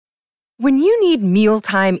When you need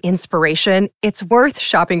mealtime inspiration, it's worth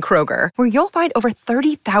shopping Kroger, where you'll find over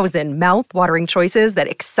 30,000 mouth-watering choices that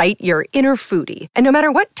excite your inner foodie. And no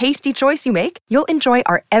matter what tasty choice you make, you'll enjoy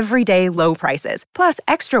our everyday low prices, plus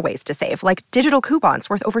extra ways to save, like digital coupons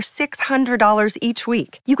worth over $600 each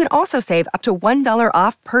week. You can also save up to $1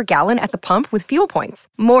 off per gallon at the pump with fuel points.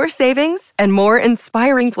 More savings and more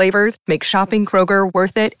inspiring flavors make shopping Kroger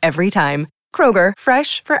worth it every time. Kroger,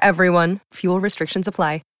 fresh for everyone. Fuel restrictions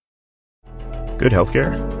apply. Good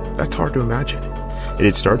healthcare? That's hard to imagine.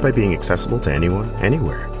 It'd start by being accessible to anyone,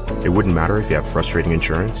 anywhere. It wouldn't matter if you have frustrating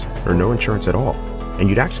insurance or no insurance at all. And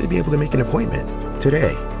you'd actually be able to make an appointment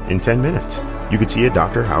today, in 10 minutes. You could see a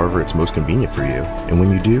doctor however it's most convenient for you. And when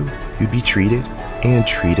you do, you'd be treated and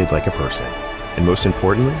treated like a person. And most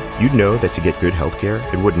importantly, you'd know that to get good healthcare,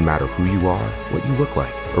 it wouldn't matter who you are, what you look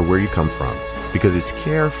like, or where you come from. Because it's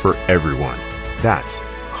care for everyone. That's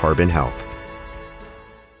Carbon Health.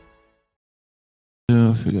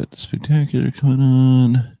 If we got the spectacular coming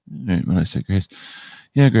on. All right, when I say Grace.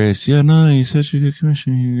 Yeah, Grace. Yeah, no, you're such a good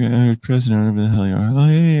commissioner. You're president, whatever the hell you are. Oh,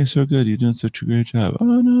 yeah, so good. You're doing such a great job. Oh,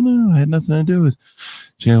 no. I had nothing to do with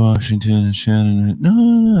Jay Washington and Shannon.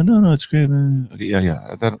 No, it's great, man. Okay,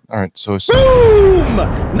 yeah. All right, so. Boom!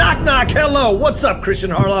 Knock. Hello. What's up,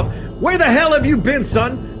 Christian Harloff? Where the hell have you been,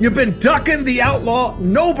 son? You've been ducking the outlaw.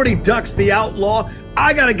 Nobody ducks the outlaw.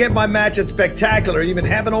 I got to get my match at Spectacular. You've been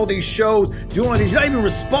having all these shows, doing all these. You're not even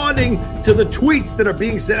responding to the tweets that are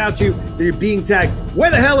being sent out to you, that you're being tagged. Where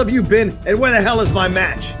the hell have you been, and where the hell is my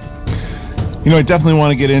match? I definitely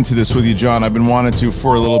want to get into this with you, John. I've been wanting to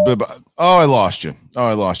for a little bit, but I lost you.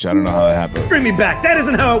 I don't know how that happened. Bring me back. That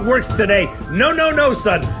isn't how it works today. No,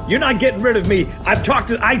 son. You're not getting rid of me. I've talked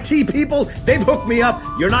to IT people. They've hooked me up.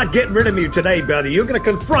 You're not getting rid of me today, brother. You're going to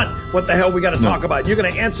confront what the hell we got to talk about. You're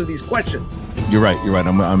going to answer these questions. You're right.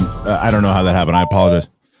 I don't know how that happened. I apologize.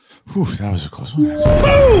 Whew, that was a close one.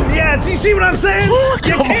 Boom! Yeah, so you see what I'm saying? You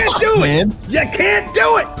can't do it. Man. You can't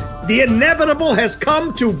do it. The inevitable has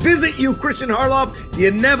come to visit you, Christian Harloff. The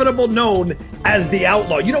inevitable known as the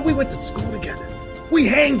outlaw. We went to school together. We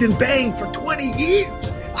hanged and banged for 20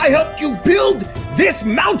 years. I helped you build this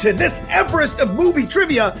mountain, this Everest of movie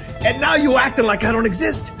trivia, and now you acting like I don't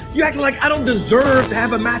exist. You acting like I don't deserve to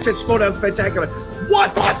have a match at Schmoedown Spectacular.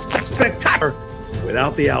 What a spectacular!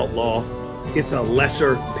 Without the outlaw, it's a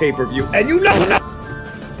lesser pay-per-view, and you know that.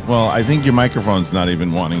 Well, I think your microphone's not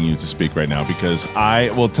even wanting you to speak right now, because I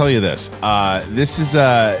will tell you this. This is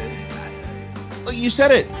you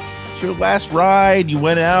said it. It's your last ride. You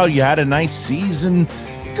went out. You had a nice season.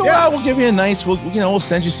 Go out. We'll give you a nice. We'll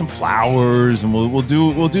send you some flowers, and we'll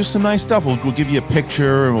do some nice stuff. We'll give you a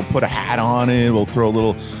picture, and we'll put a hat on it. We'll throw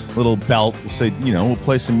a little belt. We'll say, we'll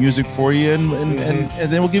play some music for you, and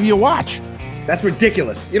then we'll give you a watch. That's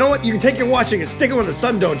ridiculous. You know what? You can take your watch and stick it where the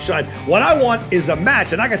sun don't shine. What I want is a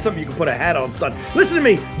match, and I got something you can put a hat on, son. Listen to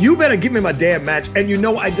me. You better give me my damn match, and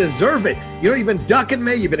I deserve it. You've been ducking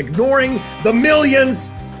me. You've been ignoring the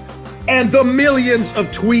millions and the millions of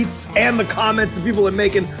tweets and the comments that people are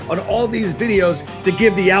making on all these videos to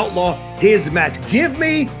give the outlaw his match. Give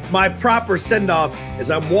me my proper send-off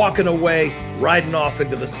as I'm walking away, riding off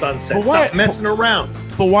into the sunset. Stop messing around.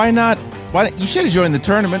 But why not? You should have joined the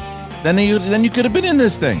tournament. Then you could have been in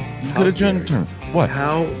this thing. You could have joined the tournament. What?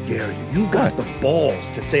 How dare you? You got the balls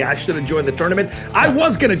to say I should have joined the tournament. I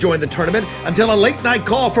was going to join the tournament until a late night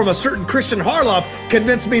call from a certain Christian Harloff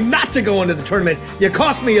convinced me not to go into the tournament. You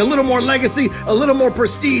cost me a little more legacy, a little more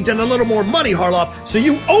prestige, and a little more money, Harloff. So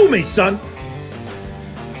you owe me, son.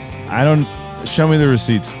 Show me the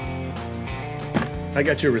receipts. I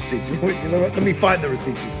got your receipts. You know what? Let me find the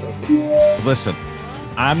receipts, you son. Listen,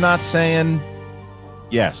 I'm not saying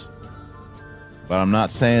yes. But I'm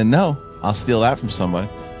not saying no. I'll steal that from somebody.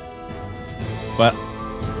 But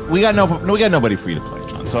we got nobody for you to play,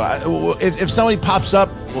 John. So if somebody pops up,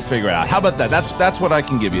 we'll figure it out. How about that? That's what I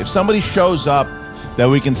can give you. If somebody shows up that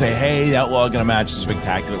we can say, hey, the outlaw gonna match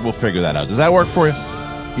Spectacular, we'll figure that out. Does that work for you?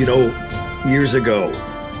 Years ago,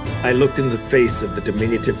 I looked in the face of the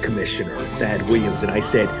diminutive commissioner, Thad Williams, and I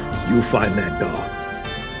said, you find that dog.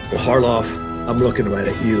 Well, Harloff, I'm looking right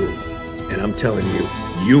at you, and I'm telling you,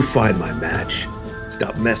 you find my match.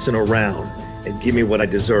 Stop messing around and give me what I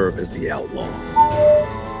deserve as the outlaw.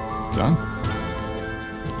 Done.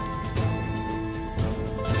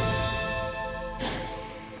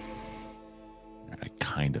 I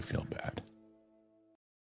kind of feel bad.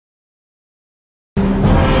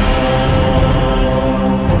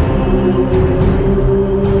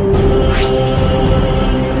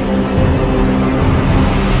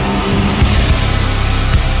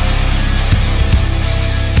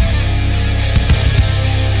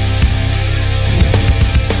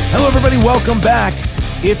 Hello, everybody. Welcome back.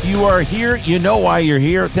 If you are here, you know why you're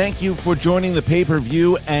here. Thank you for joining the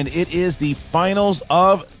pay-per-view, and it is the finals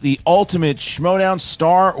of the Ultimate Schmoedown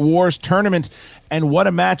Star Wars Tournament, and what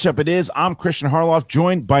a matchup it is. I'm Christian Harloff,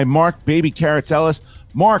 joined by Mark Baby Carrots Ellis.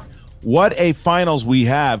 Mark, what a finals we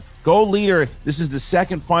have. Gold leader, this is the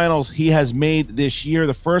second finals he has made this year.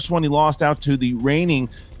 The first one he lost out to the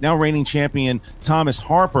now reigning champion, Thomas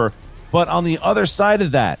Harper. But on the other side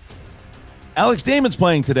of that, Alex Damon's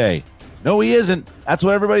playing today. No, he isn't. That's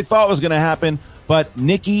what everybody thought was going to happen. But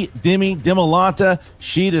Nikki Dimolanta,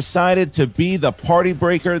 she decided to be the party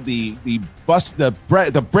breaker, the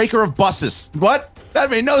breaker of buses. What?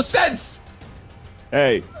 That made no sense.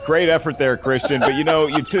 Hey, great effort there, Christian. But you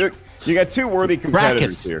got two worthy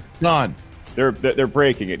competitors here. Gone. They're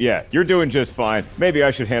breaking it. Yeah, you're doing just fine. Maybe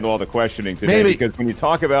I should handle all the questioning today because when you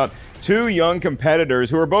talk about two young competitors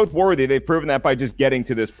who are both worthy, they've proven that by just getting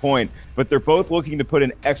to this point, but they're both looking to put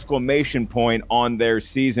an exclamation point on their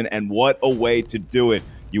season, and what a way to do it.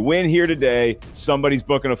 You win here today, somebody's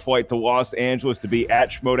booking a flight to Los Angeles to be at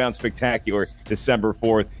Schmoedown Spectacular December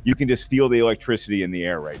 4th. You can just feel the electricity in the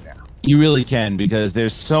air right now. You really can, because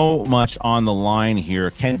there's so much on the line here.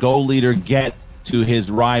 Can Gold Leader get to his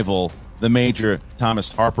rival, the Major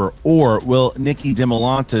Thomas Harper, or will Nikki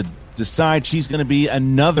Dimolanta decide she's going to be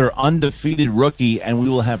another undefeated rookie, and we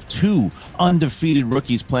will have two undefeated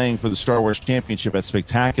rookies playing for the Star Wars Championship at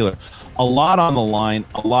Spectacular? A lot on the line,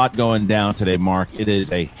 a lot going down today, Mark. It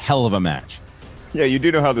is a hell of a match. Yeah, you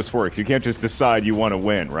do know how this works. You can't just decide you want to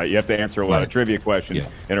win, right? You have to answer a lot of trivia questions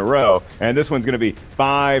in a row. And this one's going to be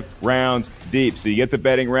 5 rounds deep. So you get the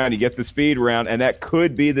betting round, you get the speed round, and that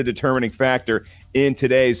could be the determining factor in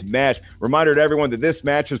today's match. Reminder to everyone that this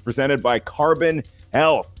match is presented by Carbon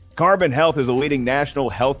Health. Carbon Health is a leading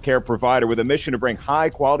national healthcare provider with a mission to bring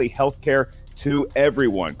high-quality healthcare to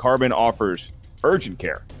everyone. Carbon offers urgent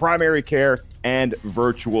care, primary care, and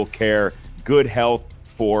virtual care. Good health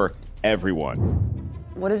for everyone.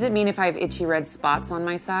 What does it mean if I have itchy red spots on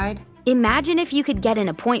my side? Imagine if you could get an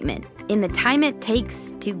appointment in the time it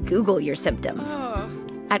takes to Google your symptoms.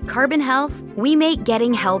 At Carbon Health, we make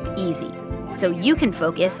getting help easy, so you can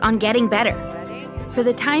focus on getting better. For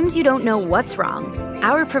the times you don't know what's wrong,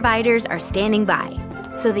 our providers are standing by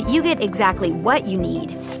so that you get exactly what you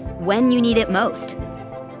need when you need it most.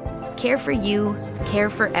 Care for you, care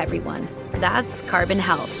for everyone. That's Carbon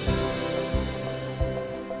Health.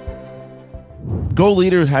 Gold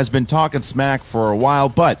Leader has been talking smack for a while,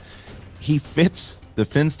 but he fits the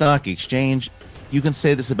Finstock Exchange. You can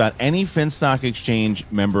say this about any Finstock Exchange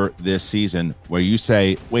member this season, where you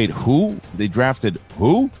say, wait, who? They drafted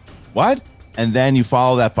who? What? And then you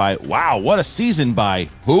follow that by, wow, what a season by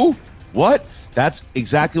who? What? That's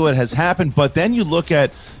exactly what has happened. But then you look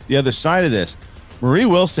at the other side of this. Marie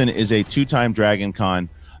Wilson is a 2-time Dragon Con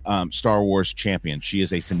Star Wars champion. She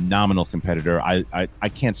is a phenomenal competitor. I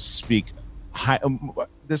can't speak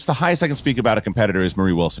that's the highest I can speak about a competitor is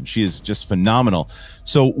Marie Wilson. She is just phenomenal.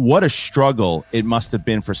 So what a struggle it must have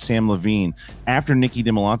been for Sam Levine after Nikki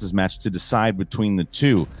Dimolanta's match to decide between the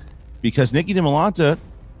two, because Nikki Dimolanta,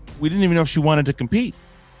 we didn't even know if she wanted to compete.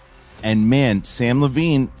 And man, Sam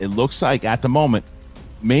Levine, it looks like at the moment,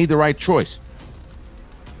 made the right choice.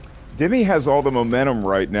 Dimmy has all the momentum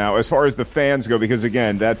right now as far as the fans go, because,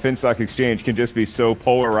 again, that Finstock Exchange can just be so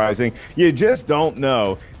polarizing. You just don't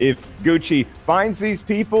know if Gucci finds these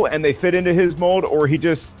people and they fit into his mold, or he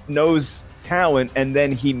just knows talent and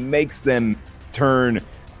then he makes them turn,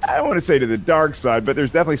 I don't want to say to the dark side, but there's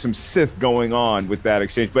definitely some Sith going on with that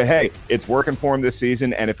exchange. But, hey, it's working for him this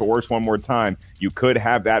season, and if it works one more time, you could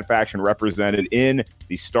have that faction represented in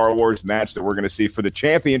the Star Wars match that we're going to see for the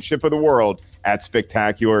championship of the world at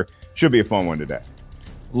Spectacular. Should be a fun one today.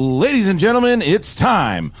 Ladies and gentlemen, it's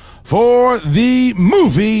time for the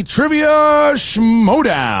movie trivia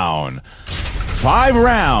Schmoedown. 5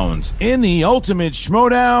 rounds in the Ultimate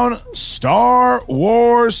Schmoedown Star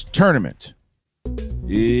Wars Tournament.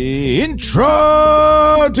 Introducing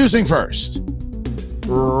first,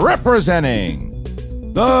 representing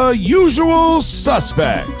the usual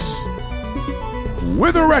suspects,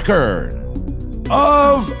 with a record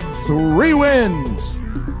of 3 wins,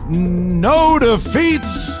 no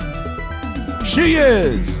defeats, she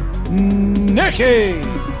is Nikki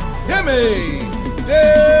Dimolanta.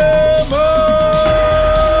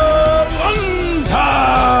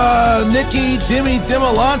 Nikki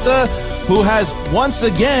Dimolanta, who has once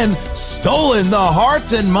again stolen the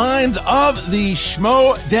hearts and minds of the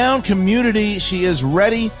Schmoedown community. She is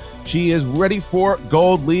ready. She is ready for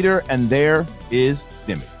Gold Leader, and there is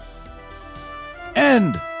Dimmy.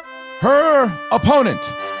 And her opponent,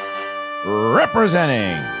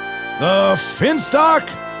 representing the Finstock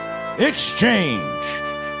Exchange.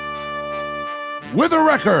 With a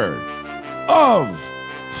record of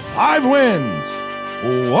 5 wins,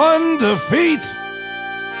 1 defeat,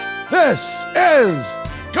 this is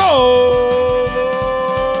Gold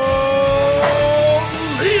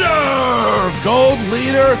Leader! Gold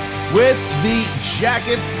Leader with the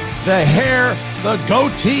jacket, the hair, the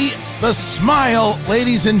goatee, the smile.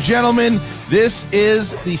 Ladies and gentlemen, this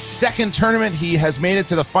is the second tournament. He has made it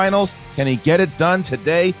to the finals. Can he get it done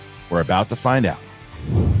today? We're about to find out.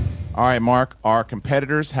 All right, Mark, our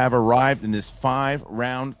competitors have arrived in this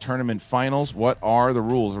 5-round tournament finals. What are the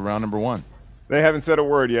rules of round number 1? They haven't said a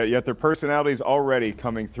word yet their personalities already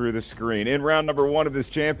coming through the screen. In round number 1 of this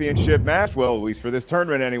championship match, well, at least for this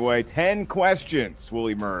tournament anyway, 10 questions will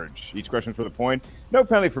emerge. Each question for the point. No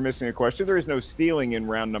penalty for missing a question. There is no stealing in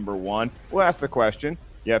round number 1. We'll ask the question.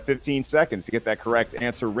 You have 15 seconds to get that correct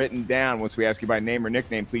answer written down. Once we ask you by name or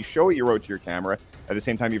nickname, please show what you wrote to your camera. At the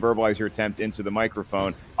same time, you verbalize your attempt into the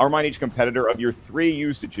microphone. I'll remind each competitor of your 3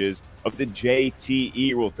 usages of the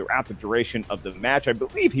JTE rule throughout the duration of the match. I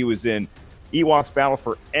believe he was in Ewok's Battle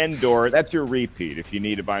for Endor. That's your repeat. If you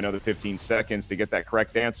need to buy another 15 seconds to get that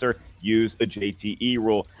correct answer, use the JTE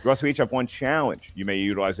rule. You also each have 1 challenge you may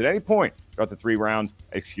utilize at any point throughout the 5-round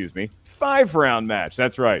match.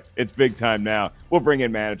 That's right. It's big time now. We'll bring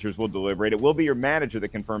in managers. We'll deliberate. It will be your manager that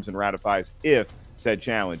confirms and ratifies if said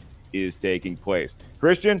challenge is taking place.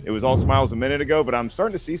 Christian, it was all smiles a minute ago, but I'm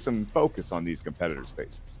starting to see some focus on these competitors'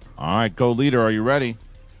 faces. All right, Gold Leader, are you ready?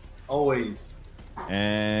 Always.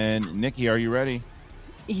 And Nikki, are you ready?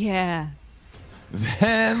 Yeah.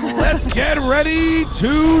 Then let's get ready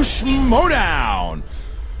to schmodown.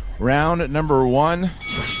 Round number 1.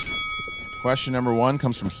 Question number 1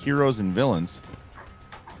 comes from Heroes and Villains.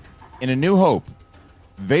 In A New Hope,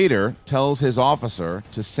 Vader tells his officer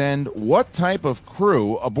to send what type of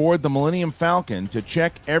crew aboard the Millennium Falcon to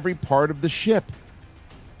check every part of the ship?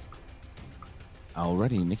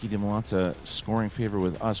 Already, Nikki DiMolanta scoring favor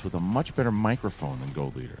with us with a much better microphone than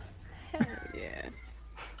Gold Leader. Hell yeah.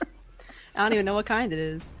 I don't even know what kind it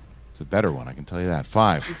is. It's a better one, I can tell you that.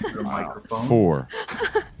 5, 4,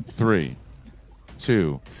 3,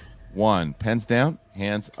 2, 1. Pens down,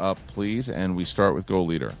 hands up, please. And we start with Gold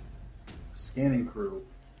Leader. Scanning crew.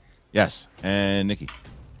 Yes. And Nikki.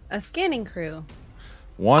 A scanning crew.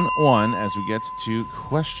 1-1 as we get to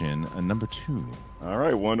question number 2. All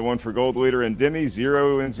right, 1-1 for Gold Leader and Dimmy,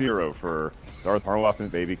 0-0 for Darth Harloff and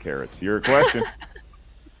Baby Carrots. Your question.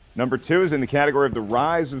 Number 2 is in the category of The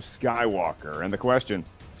Rise of Skywalker. And the question,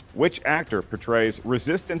 which actor portrays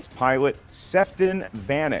Resistance pilot Sefton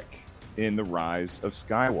Vanek in The Rise of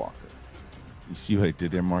Skywalker? You see what I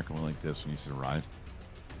did there, Mark? I went like this when you said Rise.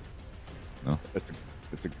 No?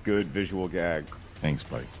 It's a good visual gag. Thanks,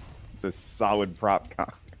 buddy. It's a solid prop.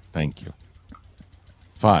 Thank you.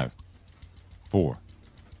 5, 4,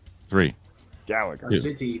 3. Gallagher.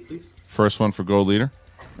 JTE, please. First one for Gold Leader.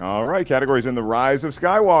 All right, categories in The Rise of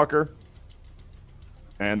Skywalker.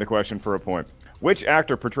 And the question for a point. Which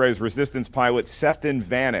actor portrays Resistance pilot Sefton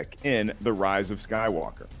Vanek in The Rise of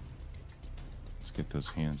Skywalker? Let's get those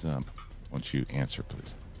hands up once you answer,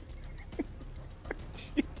 please.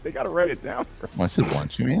 They got to write it down. Well, I said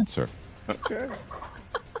once you answer. Okay.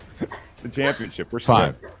 It's a championship. We're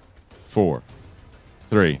 5, split. 4,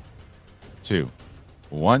 3, 2,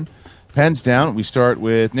 1. Pens down. We start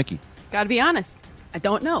with Nikki. Gotta be honest. I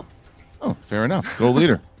don't know. Oh, fair enough. Gold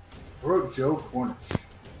Leader. I wrote Joe Cornish.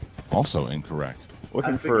 Also incorrect.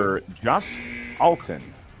 Looking for Joss Alton.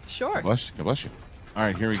 Sure. God bless you. All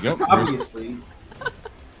right, here we go. Obviously.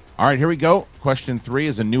 All right, here we go. Question 3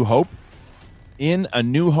 is A New Hope. In A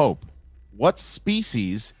New Hope, what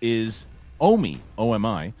species is Omi,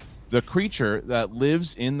 O-M-I, the creature that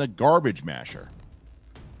lives in the garbage masher?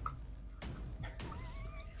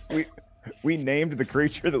 We named the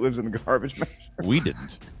creature that lives in the garbage masher. We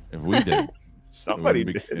didn't. If we did, Somebody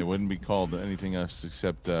did. It wouldn't be called anything else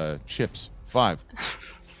except chips. 5,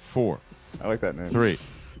 4, I like that name. 3,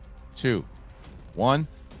 2, 1.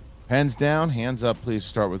 Pens down, hands up, please.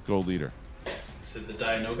 Start with Gold Leader. Is it the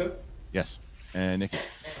Dianoga? Yes. And Nikki.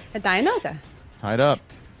 A Dianoga. Tied up.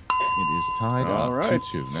 It is tied All up. right.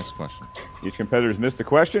 2-2. Next question. Each competitor's missed a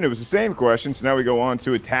question. It was the same question, so now we go on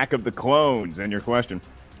to Attack of the Clones. And your question.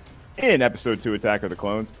 In Episode 2, Attack of the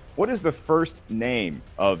Clones, what is the first name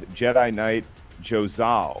of Jedi Knight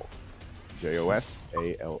Josal?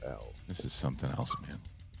 Josall. This is something else, man.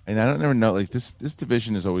 And I don't never know. Like this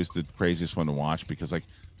division is always the craziest one to watch because like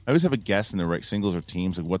I always have a guess in the right singles or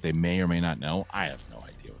teams of what they may or may not know. I have no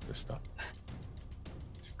idea with this stuff.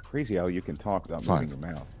 It's crazy how you can talk without 5, moving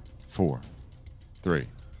your mouth. 4, 3,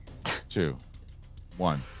 2,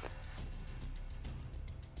 1.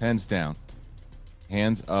 Pens down.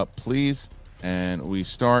 Hands up, please. And we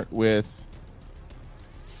start with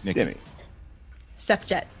Nikki. Demi.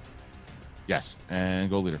 Sepjet. Yes. And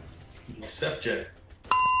go leader. Sepjet.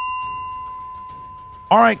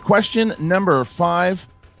 All right, question number 5.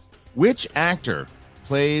 Which actor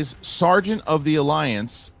plays Sergeant of the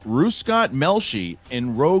Alliance Ruscott Melshi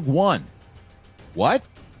in Rogue One? What?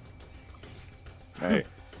 Hey,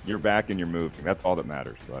 you're back and you're moving. That's all that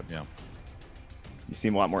matters, bud. Yeah. You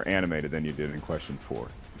seem a lot more animated than you did in question 4.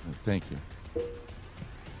 Thank you.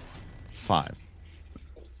 5,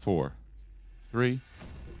 4, 3,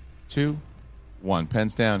 2, 1.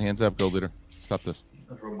 Pens down, hands up, go leader. Stop this.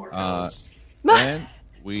 And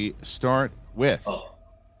we start with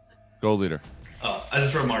go leader. Oh, I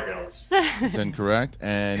just wrote Mark Ellis. That's incorrect.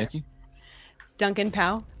 And Nikki? Duncan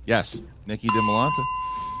Powell. Yes. Nikki DiMolanta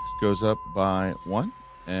goes up by 1.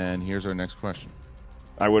 And here's our next question.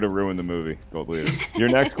 I would have ruined the movie, Gold Leader. Your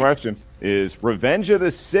next question is Revenge of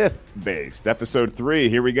the Sith based, episode 3.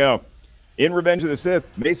 Here we go. In Revenge of the Sith,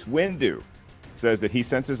 Mace Windu says that he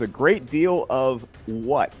senses a great deal of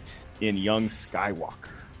what in young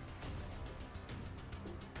Skywalker?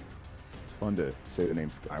 It's fun to say the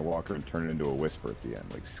name Skywalker and turn it into a whisper at the end,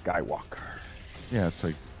 like Skywalker. Yeah, it's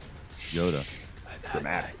like Yoda.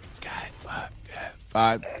 Dramatic.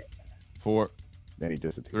 5, 4, Then he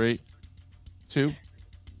disappears. 3, 2,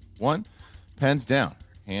 1. Pens down.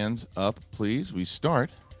 Hands up, please. We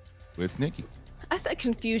start with Nikki. I said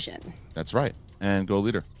confusion. That's right. And go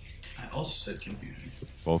leader. I also said confusion.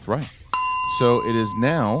 Both right. So it is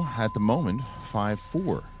now, at the moment,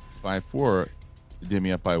 5-4. 5-4,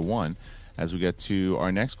 Demi up by 1. As we get to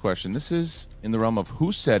our next question, this is in the realm of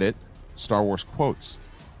who said it, Star Wars quotes.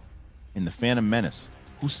 In The Phantom Menace,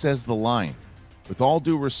 who says the line, "With all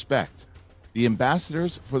due respect, the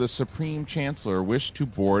ambassadors for the Supreme Chancellor wish to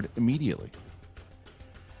board immediately"?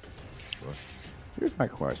 Here's my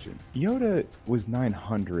question. Yoda was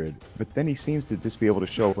 900, but then he seems to just be able to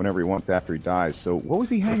show up whenever he wants after he dies. So what was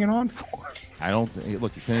he hanging on for? I don't think.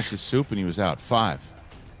 Look, he finished his soup and he was out. 5,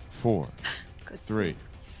 4, 3,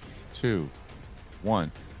 2,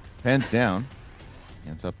 1. Pens down.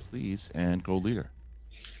 Hands up, please, and go leader.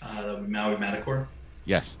 Maui Madakor.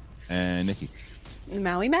 Yes. And Nikki.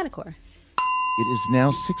 Maui Madakor. It is now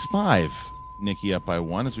 6-5. Nikki up by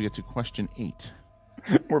 1 as we get to question 8.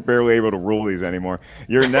 We're barely able to rule these anymore.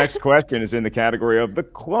 Your next question is in the category of the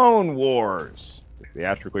Clone Wars, the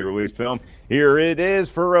theatrically released film. Here it is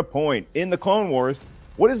for a point. In the Clone Wars,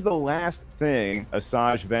 what is the last thing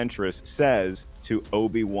Asajj Ventress says to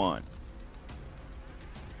Obi-Wan?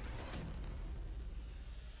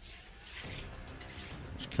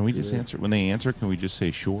 Can we just answer? When they answer, can we just say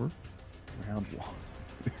sure? Round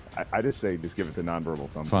 1. I just say just give it the nonverbal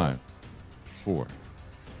thumbs 5, up. 4,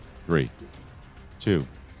 3, 2,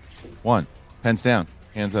 1. Pens down.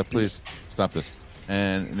 Hands up, please. Stop this.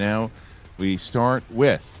 And now we start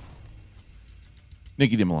with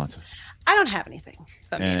Nikki DiMolanta. I don't have anything.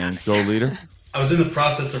 And go leader. I was in the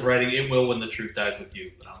process of writing "It Will When the Truth Dies with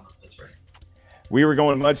You," but I don't know if that's right. We were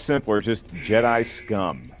going much simpler, just Jedi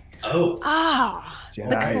scum. Oh. The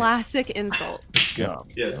Jedi classic insult. scum.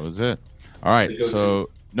 Yes. That was it. All right. The go-to. So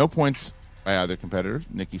no points by either competitor.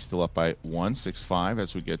 Nikki's still up by 1, 6-5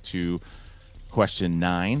 as we get to question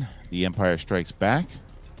 9. The Empire Strikes Back.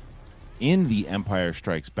 In The Empire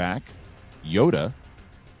Strikes Back, Yoda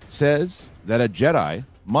says that a Jedi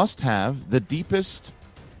must have the deepest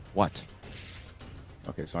what?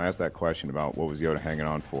 Okay, so I asked that question about what was Yoda hanging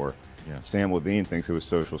on for. Yeah. Sam Levine thinks it was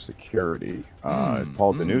Social Security.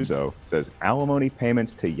 Paul Denuzzo says alimony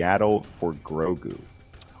payments to Yaddle for Grogu.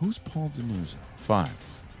 Who's Paul Denuzzo? 5,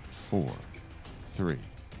 4, 3,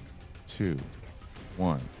 2,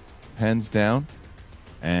 1. Pens down.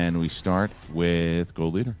 And we start with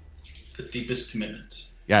Gold Leader. The deepest commitment.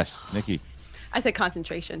 Yes, Nikki. I said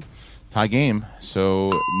concentration. Tie game. So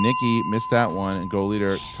Nikki missed that one, and Gold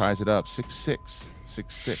Leader ties it up 6-6.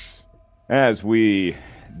 6-6. As we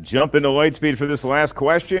jump into Lightspeed for this last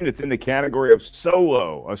question, it's in the category of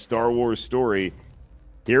Solo, a Star Wars story.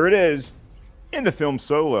 Here it is. In the film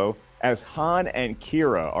Solo, as Han and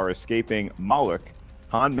Kira are escaping Moloch,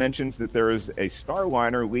 Han mentions that there is a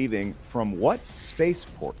Starliner leaving from what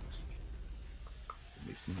spaceport?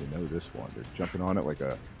 They seem to know this one. They're jumping on it like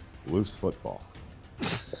a loose football.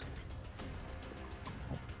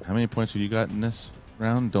 How many points have you got in this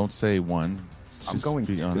round? Don't say 1. I'm Just going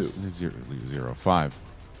be 2. honest. 0. 5,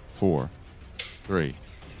 4, 3,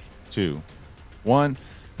 2, 1.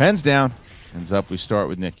 Pens down. Ends up. We start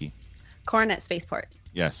with Nikki. Coronet Spaceport.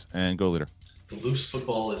 Yes, and Go Leader. The loose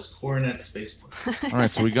football is Coronet Spaceport. All right,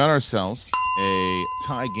 so we got ourselves a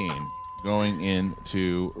tie game going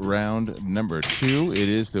into round number 2. It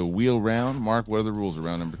is the wheel round. Mark, what are the rules of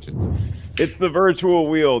round number 2? It's the virtual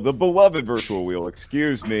wheel, the beloved virtual wheel,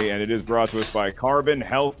 excuse me, and it is brought to us by Carbon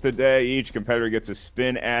Health today. Each competitor gets a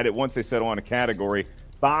spin at it. Once they settle on a category,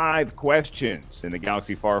 5 questions in the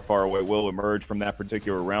galaxy far, far away will emerge from that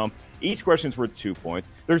particular realm. Each question's worth 2 points.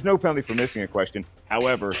 There's no penalty for missing a question.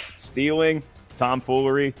 However, stealing,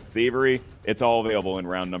 tomfoolery, thievery, it's all available in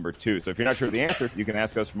round number 2. So if you're not sure of the answer, you can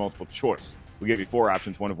ask us for multiple choice. We give you 4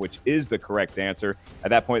 options, one of which is the correct answer. At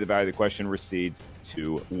that point, the value of the question recedes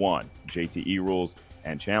to 1. JTE rules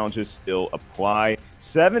and challenges still apply.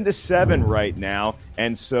 7-7 right now.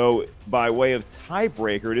 And so by way of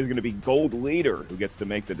tiebreaker, it is going to be Gold Leader who gets to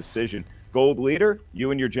make the decision. Gold Leader, you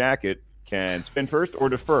and your jacket can spin first or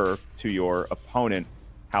defer to your opponent.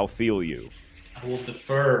 How feel you? I will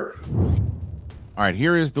defer. All right,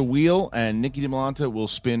 here is the wheel, and Nikki DiMolanta will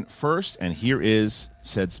spin first, and here is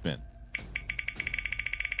said spin.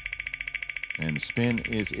 And the spin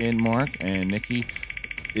is in, Mark, and Nikki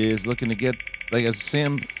is looking to get, like as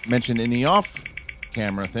Sam mentioned in the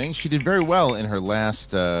off-camera thing, she did very well in her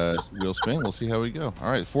last wheel spin. We'll see how we go.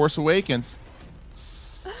 All right, Force Awakens.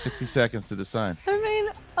 60 seconds to decide. I mean,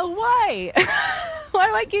 why? Why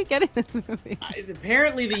do I keep getting this movie?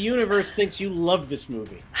 Apparently, the universe thinks you love this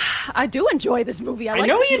movie. I do enjoy this movie. I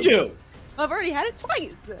know you do. I've already had it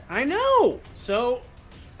twice. I know. So,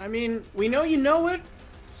 I mean, we know you know it,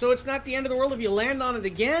 so it's not the end of the world if you land on it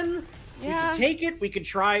again. Yeah. We could take it. We could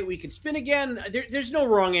try it. We could spin again. There's no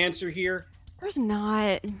wrong answer here. There's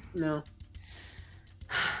not. No.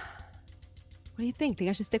 What do you think? Think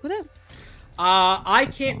I should stick with it? I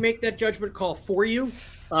can't make that judgment call for you,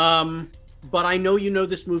 but I know you know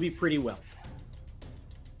this movie pretty well.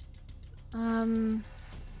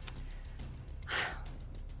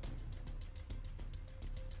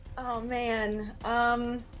 Oh man.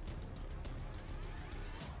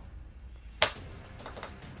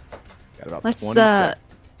 Got about Let's 20 seconds.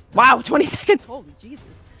 Wow, 20 seconds. Holy Jesus.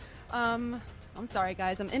 I'm sorry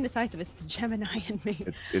guys. I'm indecisive. It's the Gemini in me.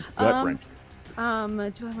 It's gut wrench. Do I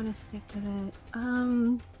want to stick with it?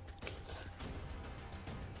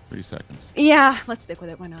 3 seconds. Yeah, let's stick with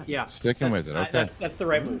it. Why not? Yeah. Sticking with it, okay. That's the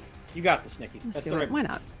right move. You got this, Nikki. Let's That's do the it. right Why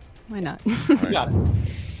move. not? Why not? You got it.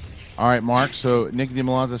 All right, Mark. So Nikki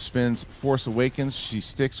DiMolanta spins Force Awakens. She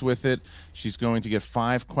sticks with it. She's going to get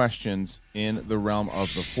 5 questions in the realm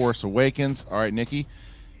of the Force Awakens. All right, Nikki,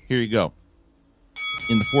 here you go.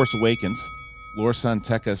 In the Force Awakens, Lor San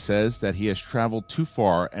Tekka says that he has traveled too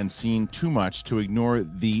far and seen too much to ignore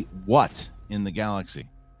the what in the galaxy?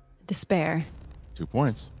 Despair. 2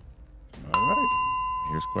 points. All right.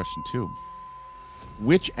 Here's question 2.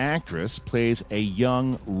 Which actress plays a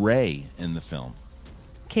young Rey in the film?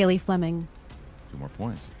 Kaylee Fleming. 2 more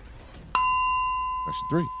points. Question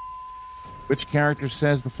 3. Which character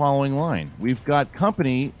says the following line? We've got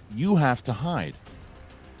company, you have to hide.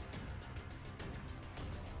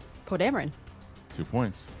 Poe Dameron. 2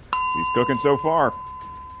 points. He's cooking so far.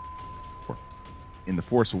 In The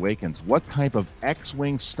Force Awakens, what type of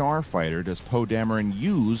X-Wing starfighter does Poe Dameron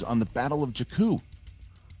use on the Battle of Jakku?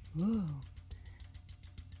 Ooh.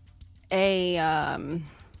 A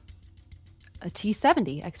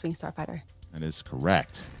T-70 X-Wing starfighter. That is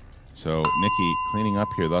correct. So, Nikki, cleaning up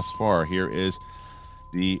here thus far, here is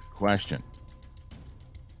the question.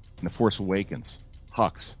 In The Force Awakens,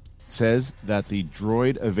 Hux says that the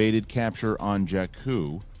droid evaded capture on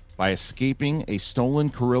Jakku by escaping a stolen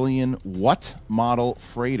Corellian what model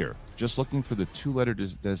freighter? Just looking for the 2-letter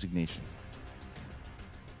designation.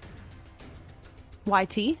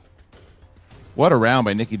 YT. What a round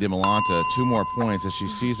by Nikki DiMolanta. 2 more points as she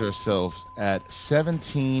sees herself at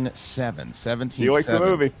 17-7. 17-7. He likes the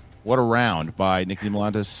movie. What a round by Nikki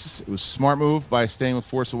DiMolanta. It was a smart move by staying with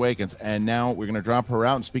Force Awakens. And now we're going to drop her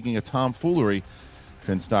out. And speaking of tomfoolery,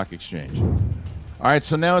 Finstock Exchange. All right,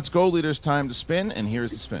 so now it's Gold Leader's time to spin. And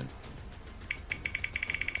here's the spin.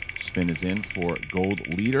 Spin is in for Gold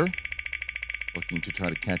Leader. Looking to try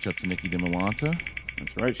to catch up to Nikki DiMolanta.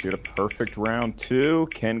 That's right. She had a perfect round 2.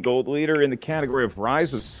 Ken Gold Leader in the category of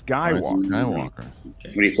Rise of Skywalker. Rise of Skywalker. Okay,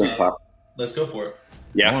 What do you think, Pop? Let's go for it.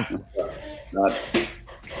 Yeah.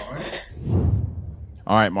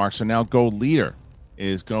 All right, Mark. So now Gold Leader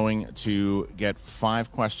is going to get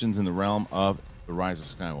 5 questions in the realm of the Rise of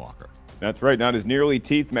Skywalker. That's right. Not as nearly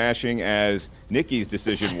teeth mashing as Nikki's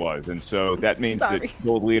decision was. And so that means that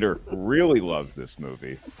Gold Leader really loves this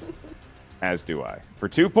movie. As do I. For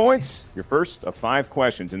 2 points, your first of 5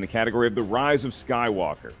 questions in the category of The Rise of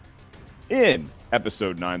Skywalker. In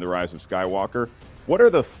Episode 9, The Rise of Skywalker, what are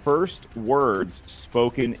the first words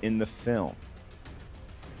spoken in the film?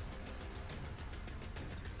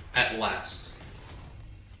 At last.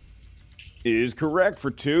 Is correct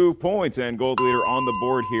for 2 points, and Gold Leader on the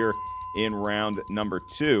board here in round number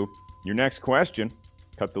 2. Your next question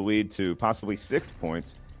cut the lead to possibly 6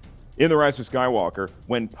 points. In The Rise of Skywalker,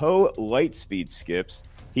 when Poe lightspeed skips,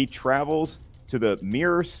 he travels to the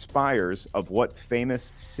mirror spires of what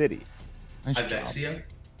famous city? Ivexia.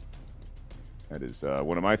 That is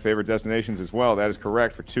one of my favorite destinations as well. That is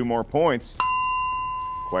correct for 2 more points.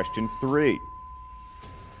 Question 3.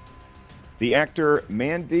 The actor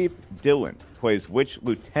Mandeep Dhillon plays which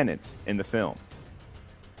lieutenant in the film?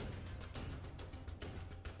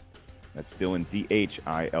 That's Dhillon,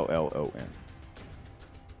 D-H-I-L-L-O-N.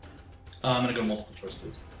 I'm going to go multiple choice,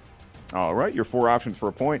 please. All right, your 4 options for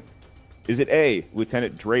a point. Is it A,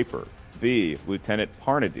 Lieutenant Draper, B, Lieutenant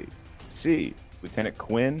Parnaby, C, Lieutenant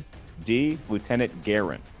Quinn, D, Lieutenant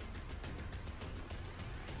Guerin?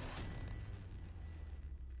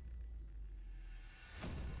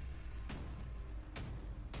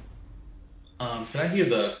 Can I hear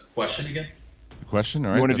the question again? The question?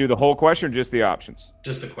 All right. You want to do the whole question or just the options?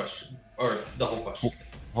 Just the question. Or the whole question.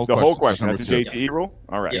 The whole question. That's a number 2. JTE rule?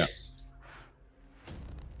 All right. Yes.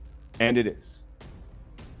 And it is.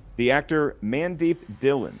 The actor Mandeep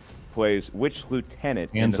Dhillon plays which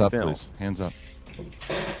lieutenant Hands in the up, film? please. Hands up.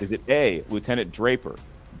 Is it A, Lieutenant Draper,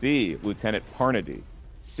 B, Lieutenant Parnaby,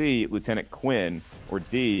 C, Lieutenant Quinn, or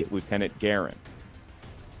D, Lieutenant Guerin?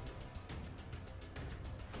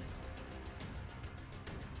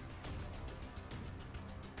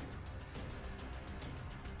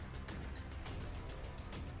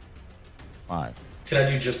 Five. Could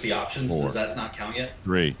I do just the options? 4. Does that not count yet?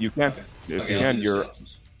 3. You can. Okay. Yes, Okay, you I'll can. do Your, just the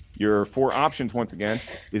options. your 4 options, once again,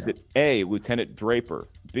 is it A, Lieutenant Draper,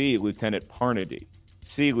 B, Lieutenant Parnaby,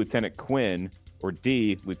 C, Lieutenant Quinn, or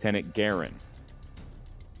D, Lieutenant Guerin?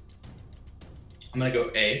 I'm going to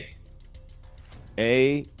go A.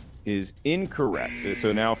 A is incorrect.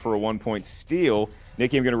 So now for a 1-point steal,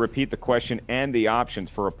 Nikki, I'm going to repeat the question and the options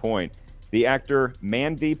for a point. The actor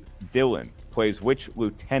Mandeep Dhillon plays which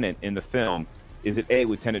lieutenant in the film? Is it A,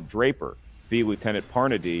 Lieutenant Draper, B, Lieutenant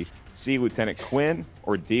Parnaby, C, Lieutenant Quinn,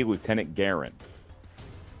 or D, Lieutenant Guerin?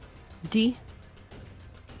 D.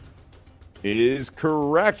 It is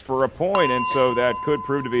correct for a point, and so that could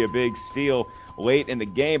prove to be a big steal late in the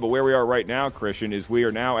game. But where we are right now, Christian, is we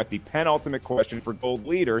are now at the penultimate question for Gold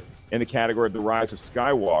Leader in the category of The Rise of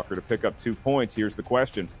Skywalker. To pick up 2 points, here's the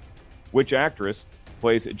question. Which actress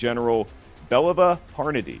plays General Belva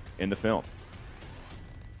Parnaby in the film?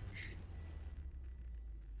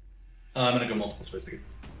 I'm going to go multiple choice again.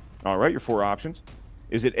 All right, your 4 options.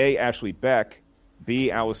 Is it A, Ashley Beck,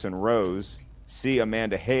 B, Allison Rose, C,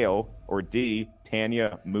 Amanda Hale, or D,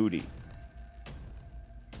 Tanya Moody?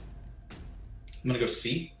 I'm going to go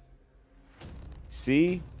C.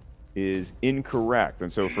 C is incorrect.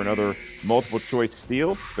 And so for another multiple choice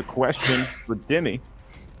steal, the question for Dimmy,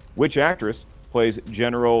 which actress plays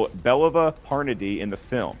General Belva Parnaby in the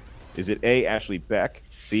film? Is it A, Ashley Beck,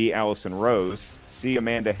 B, Allison Rose, C,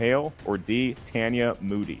 Amanda Hale, or D, Tanya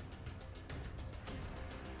Moody?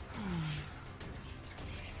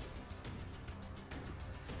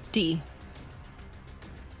 D.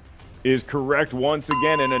 Is correct once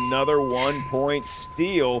again, and another 1-point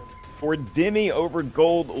steal for Dimmy over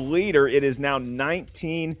Gold Leader. It is now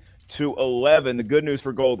 19-11. The good news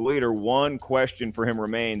for Gold Leader, 1 question for him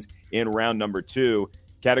remains in round number 2.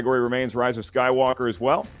 Category remains Rise of Skywalker as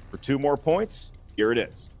well. For 2 more points, here it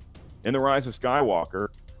is. In The Rise of Skywalker,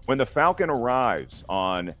 when the Falcon arrives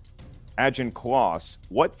on Agen Kloss,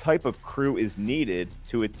 what type of crew is needed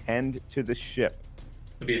to attend to the ship?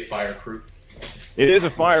 It'd be a fire crew. It is a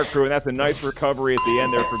fire crew, and that's a nice recovery at the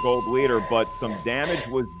end there for Gold Leader, but some damage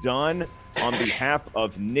was done on behalf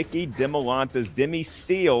of Nikki Dimalanta's Dimmy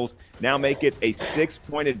Steals. Now make it a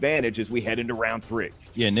 6-point advantage as we head into round 3.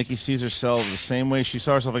 Yeah, Nikki sees herself the same way she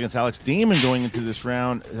saw herself against Alex Demon going into this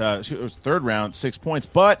round. It was 3rd round, 6 points,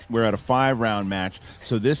 but we're at a 5-round match.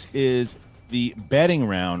 So this is the betting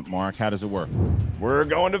round. Mark, how does it work? We're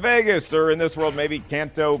going to Vegas, or in this world, maybe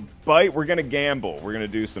Canto Bite. We're going to gamble. We're going to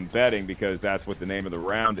do some betting because that's what the name of the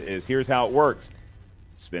round is. Here's how it works.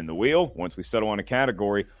 Spin the wheel. Once we settle on a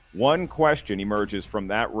category, 1 question emerges from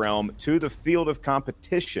that realm to the field of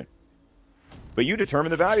competition. But you determine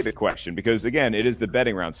the value of the question because, again, it is the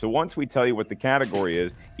betting round. So once we tell you what the category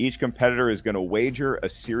is, each competitor is going to wager a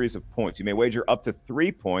series of points. You may wager up to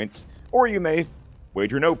 3 points, or you may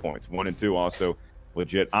wager no points. 1 and 2 also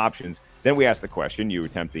legit options. Then we ask the question. You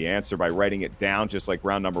attempt the answer by writing it down, just like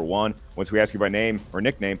round number 1. Once we ask you by name or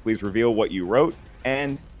nickname, please reveal what you wrote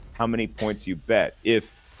and how many points you bet.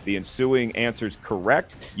 If the ensuing answer is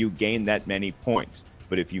correct, you gain that many points.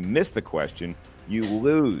 But if you miss the question, you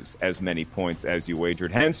lose as many points as you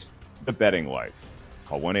wagered. Hence, the betting life.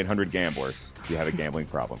 Call 1-800-GAMBLER if you have a gambling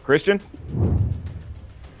problem. Christian?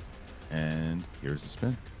 And here's the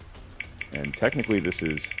spin. And technically, this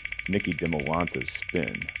is Nikki DiMolanta's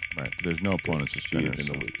spin. Right. There's no opponents to spin in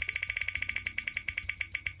so. the lead.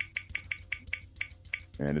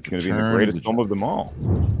 And it's going to be the greatest film of them all.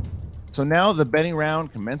 So now the betting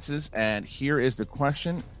round commences, and here is the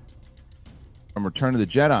question from Return of the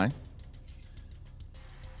Jedi.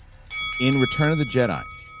 In Return of the Jedi,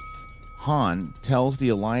 Han tells the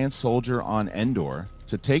Alliance soldier on Endor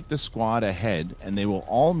to take the squad ahead, and they will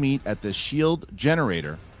all meet at the shield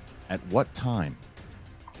generator at what time?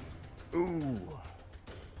 Ooh.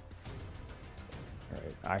 All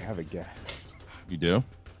right, I have a guess. You do?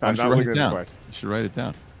 I'm should not write looking it at the down. question. You should write it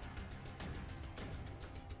down.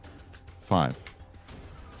 5,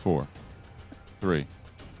 4, 3,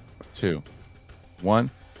 2,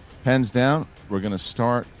 1. Pens down. We're going to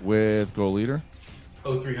start with goal leader.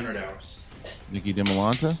 300 hours. Nikki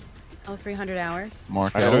DiMolanta. 300 hours.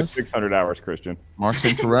 Mark I know it's Ellis. 600 hours, Christian. Mark's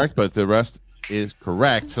incorrect, but the rest is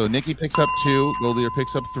correct. So Nikki picks up 2. Gold leader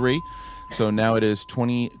picks up 3. So now it is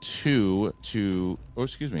 21 to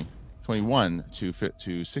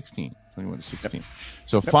 16. 21 to 16.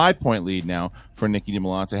 So 5-point lead now for Nikki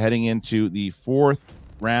DiMolanta. Heading into the fourth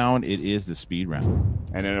round, it is the speed round.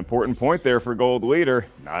 And an important point there for gold leader,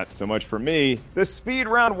 not so much for me. The speed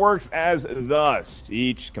round works as thus.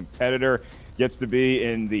 Each competitor gets to be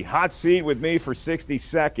in the hot seat with me for 60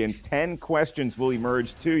 seconds. 10 questions will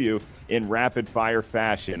emerge to you in rapid fire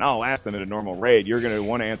fashion. I'll ask them at a normal rate. You're going to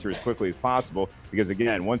want to answer as quickly as possible because,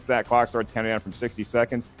 again, once that clock starts counting down from 60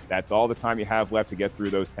 seconds, that's all the time you have left to get through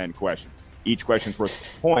those 10 questions. Each question's worth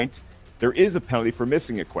a point. There is a penalty for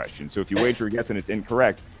missing a question. So if you wager a guess and it's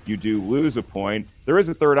incorrect, you do lose a point. There is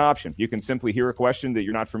a third option. You can simply hear a question that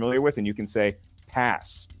you're not familiar with and you can say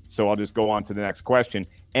pass. So I'll just go on to the next question.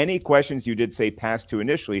 Any questions you did say pass to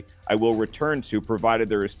initially, I will return to, provided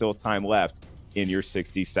there is still time left in your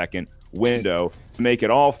 60-second window. To make it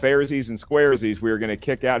all fairsies and squaresies, we are going to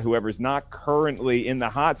kick out whoever's not currently in the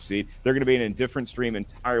hot seat. They're going to be in a different stream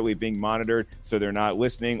entirely being monitored, so they're not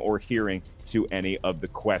listening or hearing to any of the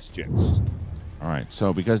questions. All right.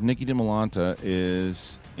 So because Nikki DiMolanta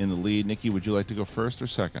is in the lead, Nikki, would you like to go first or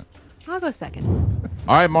second? I'll go second.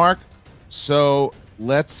 All right, Mark. So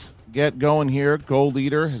let's get going here. Gold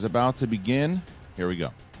leader is about to begin. Here we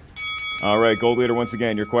go. All right, gold leader, once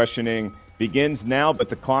again, your questioning begins now, but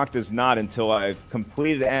the clock does not until I've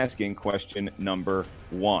completed asking question number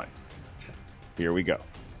 1. Here we go.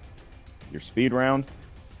 Your speed round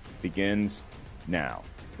begins now.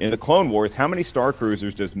 In the Clone Wars, how many Star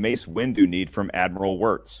Cruisers does Mace Windu need from Admiral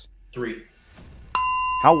Wirtz? 3.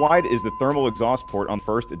 How wide is the thermal exhaust port on the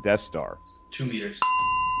first Death Star? 2 meters.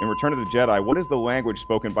 In Return of the Jedi, what is the language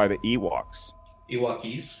spoken by the Ewoks?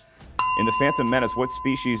 Ewokese. In The Phantom Menace, what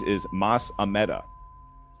species is Mas Amedda?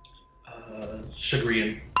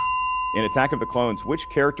 Chagrian. In Attack of the Clones, which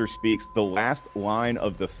character speaks the last line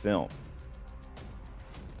of the film?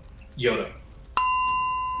 Yoda.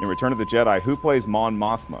 In Return of the Jedi, who plays Mon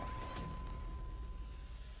Mothma?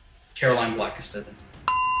 Caroline Blackiston.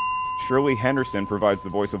 Shirley Henderson provides the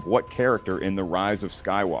voice of what character in The Rise of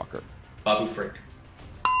Skywalker? Babu Frick.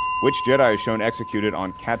 Which Jedi is shown executed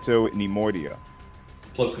on Cato Neimoidia?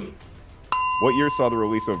 Plo Koon. What year saw the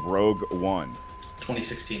release of Rogue One?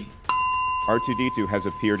 2016. R2-D2 has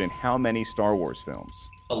appeared in how many Star Wars films?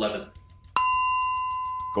 11.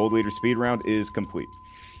 Gold Leader speed round is complete.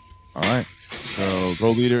 All right. So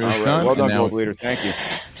gold leader is done. Well done, and now, gold leader. Thank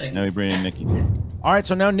you. Now we bring in Nikki. All right.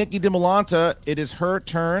 So now Nikki DiMolanta, it is her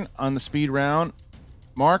turn on the speed round.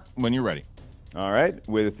 Mark, when you're ready. All right.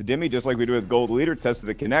 With Dimmy, just like we do with gold leader, tested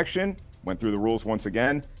the connection, went through the rules once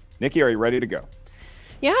again. Nikki, are you ready to go?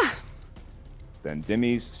 Yeah. Then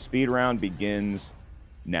Dimmy's speed round begins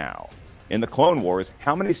now. In the Clone Wars,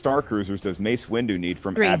 how many Star Cruisers does Mace Windu need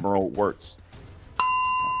from 3. Admiral Wirtz?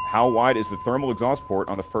 How wide is the thermal exhaust port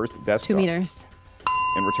on the first Death Star? 2 meters.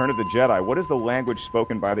 In Return of the Jedi, what is the language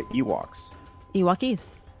spoken by the Ewoks?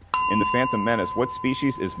 Ewokese. In The Phantom Menace, what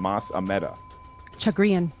species is Mas Amedda?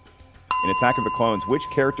 Chagrian. In Attack of the Clones, which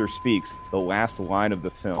character speaks the last line of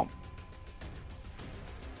the film?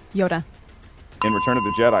 Yoda. In Return of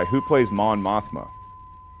the Jedi, who plays Mon Mothma?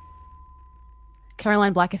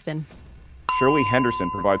 Caroline Blackiston. Shirley Henderson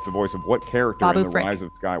provides the voice of what character Babu in The Frick. Rise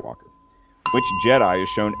of Skywalker? Which Jedi is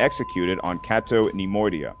shown executed on Cato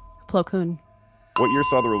Neimoidia? Plo Koon. What year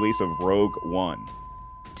saw the release of Rogue One?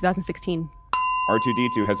 2016.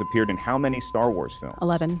 R2-D2 has appeared in how many Star Wars films?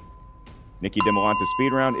 11. Nikki DiMolanta's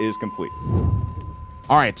speed round is complete.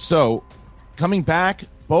 All right. So coming back,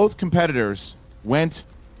 both competitors went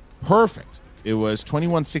perfect. It was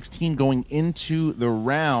 21-16 going into the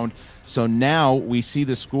round. So now we see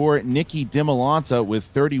the score. Nikki DiMolanta with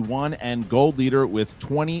 31 and Gold Leader with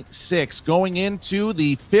 26 going into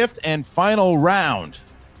the fifth and final round.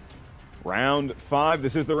 Round 5.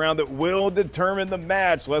 This is the round that will determine the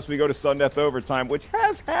match, lest we go to sudden death overtime, which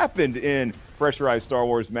has happened in pressurized Star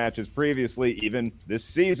Wars matches previously, even this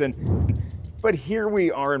season. But here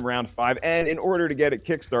we are in round 5, and in order to get it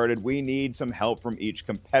kickstarted, we need some help from each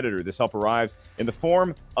competitor. This help arrives in the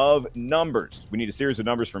form of numbers. We need a series of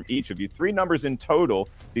numbers from each of you, 3 numbers in total.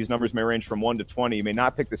 These numbers may range from 1 to 20. You may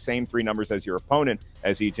not pick the same 3 numbers as your opponent,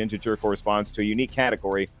 as each integer corresponds to a unique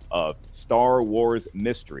category of Star Wars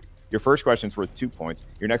mystery. Your first question is worth 2 points.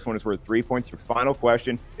 Your next one is worth 3 points. Your final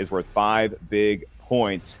question is worth 5 big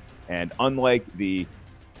points. And unlike the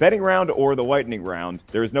betting round or the lightning round,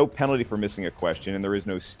 there is no penalty for missing a question, and there is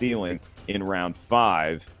no stealing in round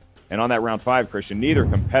 5. And on that round 5, Christian, neither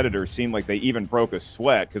competitor seemed like they even broke a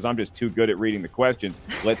sweat, because I'm just too good at reading the questions.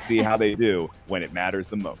 Let's see how they do when it matters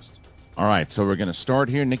the most. All right, so we're going to start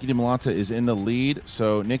here. Nikki DiMolanta is in the lead.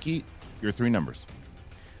 So, Nikki, your 3 numbers.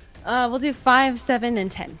 We'll do 5, 7, and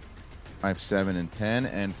 10. 5, 7, and 10.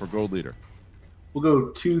 And for Gold Leader? We'll go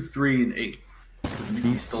 2, 3, and 8.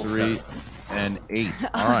 2, 3, and 8.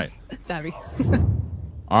 All right. Savvy.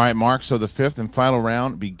 All right, Mark. So the fifth and final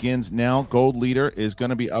round begins now. Gold Leader is going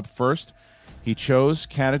to be up first. He chose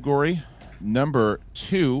category number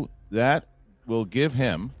 2. That will give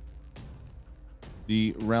him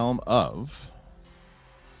the realm of...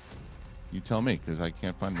 You tell me, because I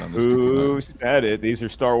can't find it on this. Who said it? These are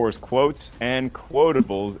Star Wars quotes and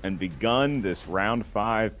quotables, and begun this round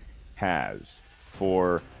 5 has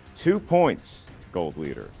for 2 points, Gold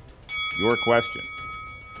Leader. Your question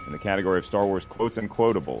in the category of Star Wars quotes and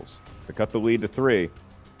quotables to cut the lead to 3.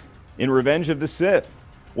 In Revenge of the Sith,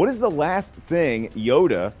 what is the last thing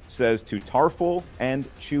Yoda says to Tarful and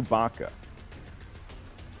Chewbacca?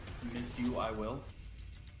 Miss you, I will.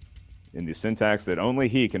 In the syntax that only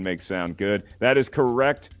he can make sound good. That is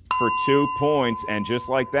correct for 2 points. And just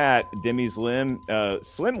like that, Demi's slim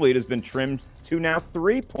lead has been trimmed to now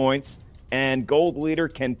 3 points. And Gold Leader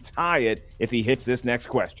can tie it if he hits this next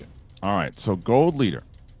question. All right, so Gold Leader,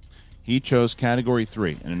 he chose category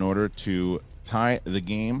 3. And in order to tie the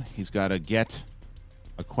game, he's got to get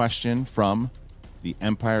a question from The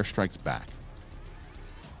Empire Strikes Back.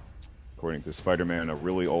 According to Spider-Man, a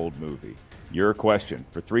really old movie. Your question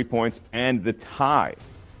for 3 points and the tie.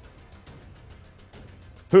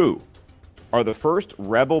 Who are the first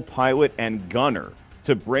Rebel pilot and gunner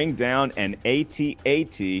to bring down an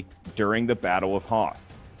AT-AT during the Battle of Hoth?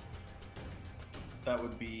 That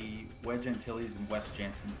would be Wedge Antilles and Wes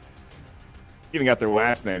Jansen. Giving out their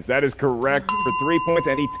last names. That is correct for 3 points,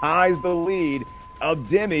 and he ties the lead of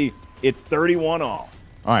Demi. It's 31 all.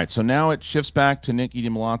 All right, so now it shifts back to Nikki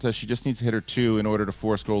DiMolanta. She just needs to hit her 2 in order to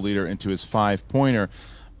force Gold Leader into his 5-pointer.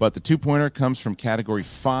 But the 2-pointer comes from category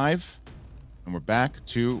 5, and we're back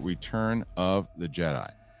to Return of the Jedi.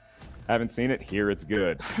 Haven't seen it? Here it's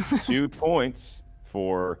good. 2 points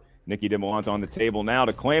for Nikki DiMolanta on the table now.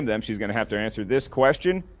 To claim them, she's going to have to answer this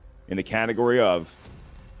question in the category of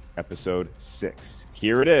Episode 6.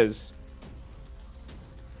 Here it is.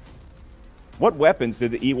 What weapons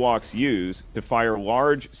did the Ewoks use to fire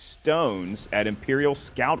large stones at Imperial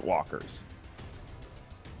scout walkers?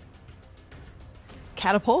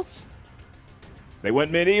 Catapults? They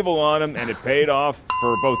went medieval on them, and it paid off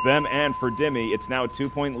for both them and for Demi. It's now a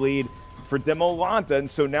 2-point lead for DiMolanta, and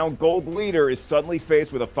so now Gold Leader is suddenly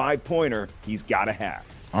faced with a 5-pointer he's got to have.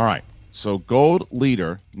 All right, so Gold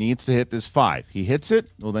Leader needs to hit this 5. He hits it,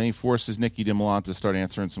 well, then he forces Nikki DiMolanta to start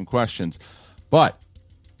answering some questions. But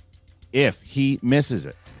if he misses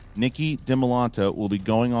it, Nikki DiMolanta will be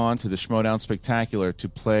going on to the Schmodown Spectacular to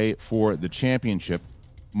play for the championship.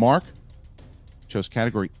 Mark chose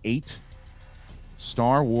category 8,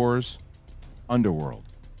 Star Wars Underworld.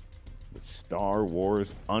 The Star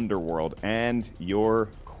Wars Underworld. And your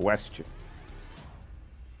question.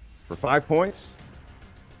 For 5 points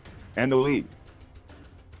and the lead.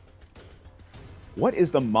 What is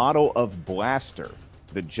the model of blaster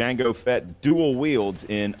that Jango Fett dual wields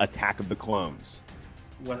in Attack of the Clones?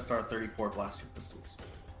 Westar 34 blaster pistols.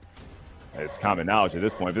 It's common knowledge at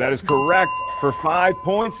this point, but that is correct for 5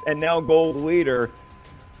 points. And now Gold Leader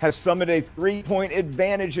has summoned a 3-point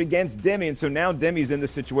advantage against Demi. And so now Demi's in the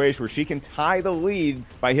situation where she can tie the lead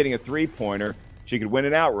by hitting a 3-pointer. She could win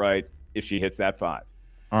it outright if she hits that 5.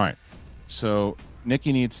 All right. So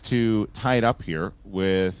Nikki needs to tie it up here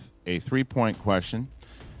with a 3-point question.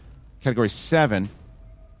 Category 7,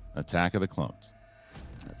 Attack of the Clones.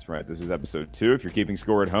 That's right. This is episode 2 if you're keeping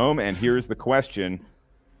score at home. And here's the question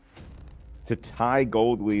to tie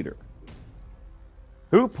gold leader.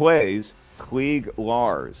 Who plays Klieg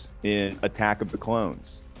Lars in Attack of the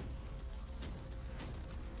Clones?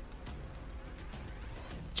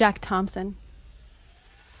 Jack Thompson.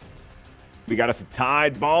 We got us a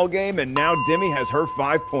tied ball game, and now Demi has her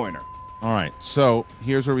 5-pointer. All right, so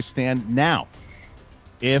here's where we stand now.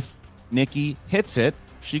 If Nikki hits it,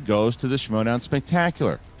 she goes to the Schmoedown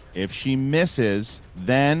Spectacular. If she misses,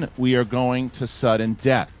 then we are going to sudden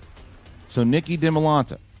death. So Nikki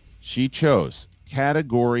DiMolanta, she chose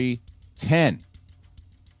Category 10.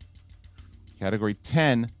 Category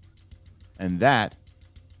 10, and that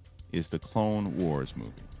is the Clone Wars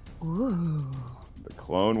movie. Ooh. The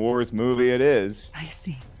Clone Wars movie it is. I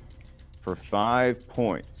see. For 5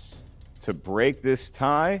 points. To break this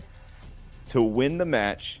tie, to win the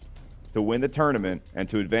match, to win the tournament, and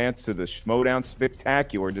to advance to the Schmoedown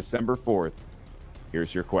Spectacular December 4th,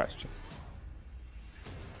 here's your question.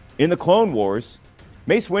 In the Clone Wars,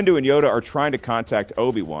 Mace Windu and Yoda are trying to contact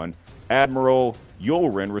Obi-Wan. Admiral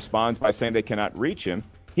Yulren responds by saying they cannot reach him.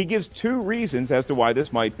 He gives 2 reasons as to why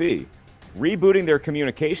this might be. Rebooting their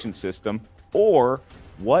communication system, or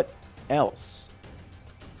what else?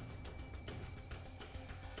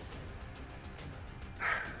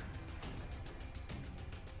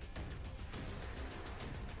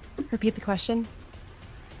 Repeat the question.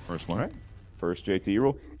 First one. All right. First JT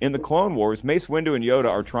rule. In the Clone Wars, Mace Windu and Yoda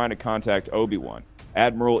are trying to contact Obi-Wan.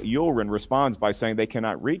 Admiral Yulren responds by saying they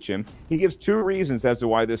cannot reach him. He gives 2 reasons as to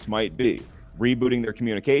why this might be. Rebooting their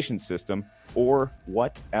communication system, or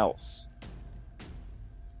what else?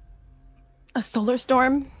 A solar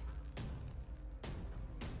storm.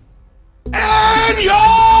 And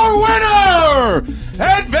your winner,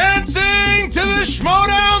 advancing to the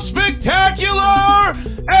Schmoedown Spectacular,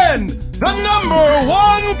 and the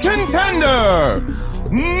 #1 contender,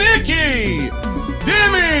 Nikki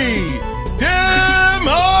DiMolanta.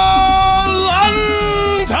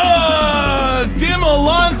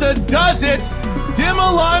 DiMolanta does it.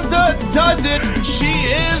 DiMolanta does it. She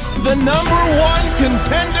is the #1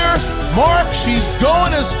 contender. Mark, she's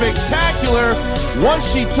going to Spectacular. Once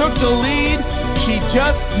she took the lead, she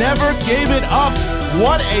just never gave it up.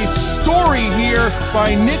 What a story here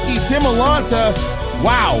by Nikki DiMolanta.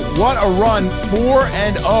 Wow, what a run.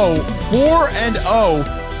 4-0. 4-0.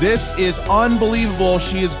 This is unbelievable.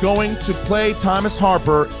 She is going to play Thomas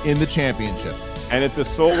Harper in the championship. And it's a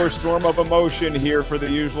solar storm of emotion here for the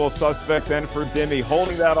usual suspects and for Demi,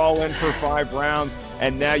 holding that all in for 5 rounds.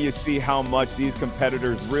 And now you see how much these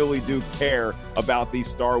competitors really do care about these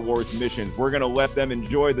Star Wars missions. We're going to let them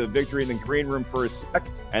enjoy the victory in the green room for a sec.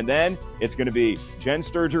 And then it's going to be Jen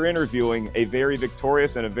Sturger interviewing a very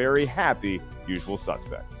victorious and a very happy usual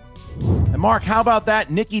suspect. And Mark, how about that?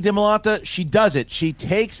 Nikki DiMolanta, she does it. She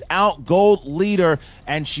takes out gold leader,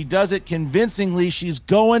 and she does it convincingly. She's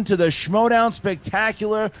going to the Schmoedown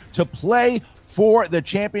Spectacular to play for the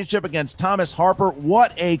championship against Thomas Harper.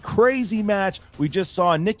 What a crazy match we just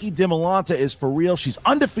saw. Nikki DiMolanta is for real. She's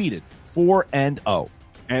undefeated, 4-0.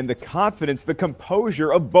 And the confidence, the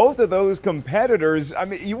composure of both of those competitors. I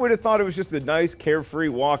mean, you would have thought it was just a nice, carefree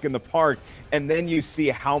walk in the park. And then you see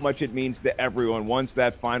how much it means to everyone. Once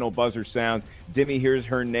that final buzzer sounds, Demi hears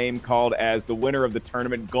her name called as the winner of the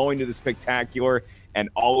tournament, going to the Spectacular, and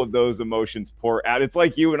all of those emotions pour out. It's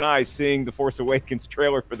like you and I seeing the Force Awakens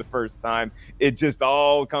trailer for the first time. It just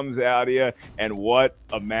all comes out of you. And what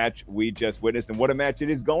a match we just witnessed, and what a match it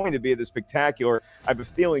is going to be at the Spectacular. I have a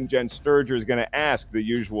feeling Jen Sturger is going to ask the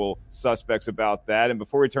usual suspects about that. And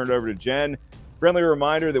before we turn it over to Jen, friendly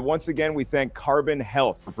reminder that once again, we thank Carbon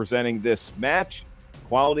Health for presenting this match.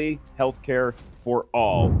 Quality healthcare for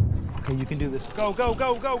all. Okay, you can do this. Go, go,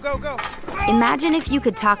 go, go, go, go. Imagine if you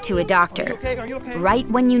could talk to a doctor Are you okay? right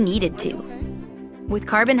when you needed to. With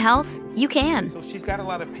Carbon Health, you can. So she's got a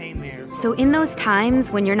lot of pain there. So in those times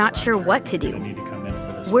when you're not sure what to do, Need to come in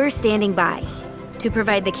for this. we're standing by to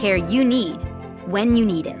provide the care you need when you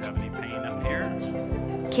need it. Have any pain up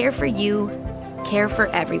here? Care for you, care for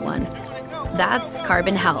everyone. That's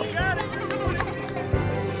Carbon Health.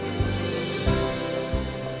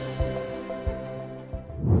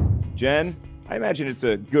 Jen, I imagine it's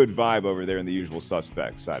a good vibe over there in the usual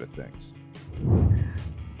suspects side of things.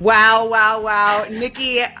 Wow, wow, wow.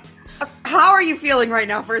 Nikki, how are you feeling right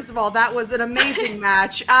now? First of all, that was an amazing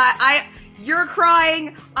match. You're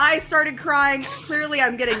crying. I started crying. Clearly,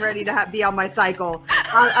 I'm getting ready to be on my cycle.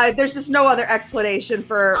 There's just no other explanation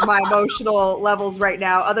for my emotional levels right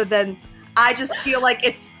now, other than I just feel like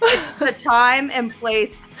it's the time and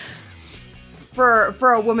place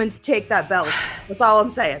for a woman to take that belt. That's all I'm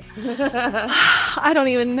saying. I don't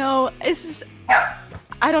even know.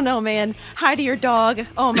 I don't know, man. Hi to your dog.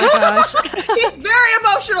 Oh my gosh. He's very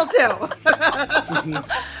emotional too.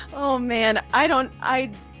 Oh man, I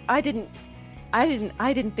didn't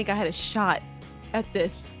think I had a shot at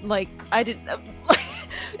this. Like I didn't.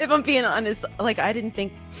 If I'm being honest, like I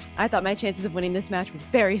thought my chances of winning this match were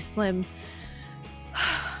very slim.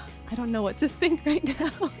 I don't know what to think right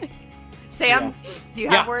now. Sam, do you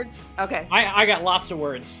have words? Okay. I got lots of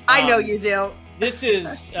words. I know you do. This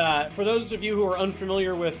is, for those of you who are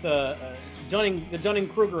unfamiliar with the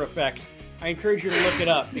Dunning-Kruger effect, I encourage you to look it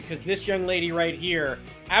up, because this young lady right here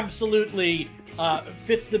absolutely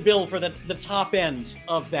fits the bill for the top end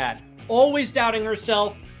of that. Always doubting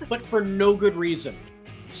herself, but for no good reason.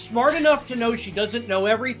 Smart enough to know she doesn't know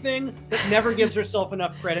everything, but never gives herself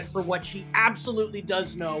enough credit for what she absolutely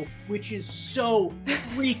does know, which is so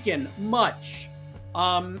freaking much.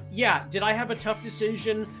 Did I have a tough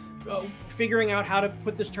decision figuring out how to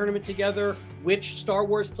put this tournament together? Which Star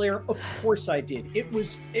Wars player? Of course I did. It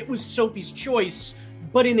was Sophie's choice,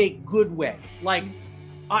 but in a good way. Like,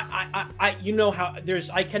 I you know how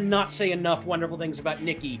I cannot say enough wonderful things about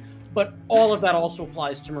Nikki, but all of that also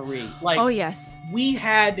applies to Marie. Like, oh yes, we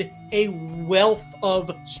had a wealth of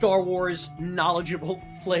Star Wars knowledgeable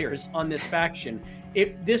players on this faction.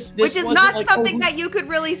 This which is not like, something that you could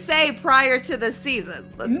really say prior to this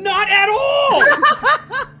season. Not at all.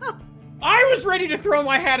 I was ready to throw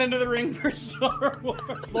my hat into the ring for Star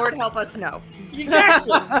Wars. Lord help us, no.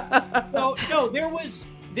 Exactly. No,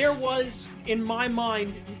 there was, in my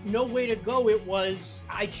mind, no way to go.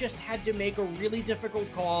 I just had to make a really difficult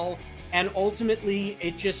call, and ultimately,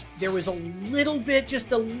 there was just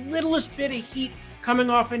the littlest bit of heat coming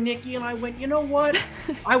off of Nikki, and I went, you know what?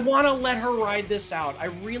 I want to let her ride this out. I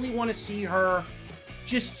really want to see her,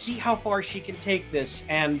 just see how far she can take this,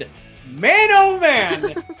 and man, oh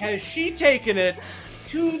man, has she taken it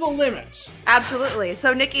to the limit. Absolutely.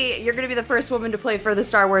 So, Nikki, you're going to be the first woman to play for the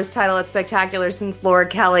Star Wars title at Spectacular since Laura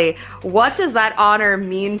Kelly. What does that honor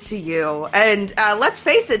mean to you? And let's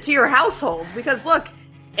face it, to your household. Because, look,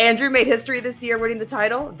 Andrew made history this year winning the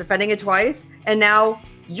title, defending it twice, and now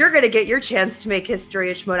you're going to get your chance to make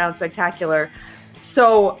history at Schmoedown Spectacular.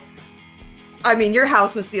 So, I mean, your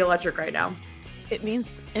house must be electric right now. It means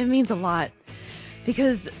a lot.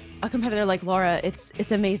 Because a competitor like Laura,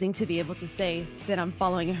 it's amazing to be able to say that I'm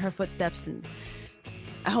following in her footsteps, and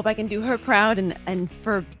I hope I can do her proud. And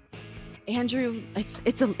for Andrew,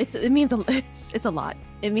 it means a lot.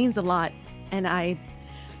 It means a lot, and I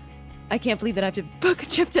can't believe that I have to book a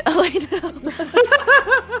trip to LA now.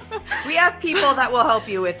 We have people that will help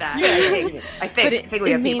you with that. Yeah. I think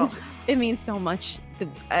we have people. It means so much.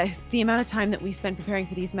 The amount of time that we spend preparing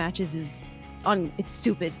for these matches it's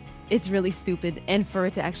stupid. It's really stupid, and for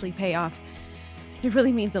it to actually pay off, it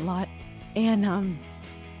really means a lot. And I'm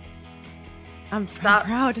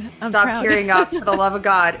proud. Stop tearing up, for the love of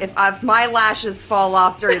God. If my lashes fall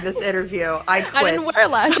off during this interview, I quit. I didn't wear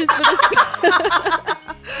lashes for this.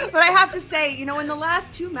 But I have to say, in the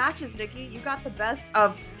last two matches, Nikki, you got the best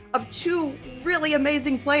of two really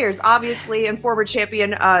amazing players, obviously, and former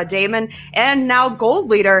champion Damon, and now Gold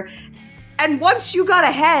Leader. And once you got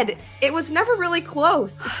ahead, it was never really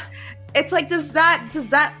close. It's like, does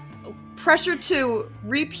that pressure to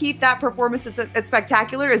repeat that performance at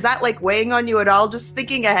Spectacular, is that like weighing on you at all, just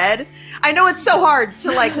thinking ahead? I know it's so hard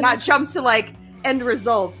to like not jump to like end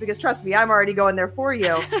results, because trust me, I'm already going there for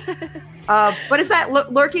you. But is that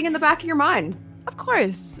lurking in the back of your mind? Of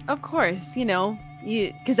course.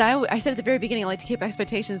 Because I said at the very beginning, I like to keep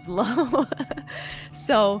expectations low.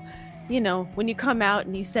 So, when you come out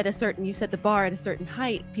and you set the bar at a certain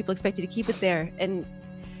height, people expect you to keep it there. And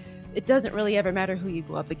it doesn't really ever matter who you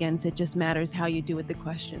go up against. It just matters how you do with the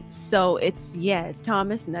questions. So it's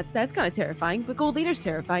Thomas, and that's kind of terrifying, but Gold Leader's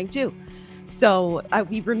terrifying too. So I'd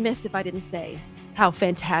be remiss if I didn't say how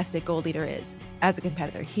fantastic Gold Leader is as a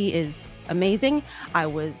competitor. He is amazing. I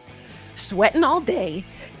was sweating all day,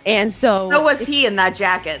 and so was he in that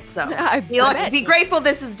jacket. So be grateful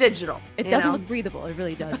this is digital. It doesn't look breathable. It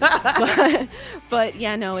really does. but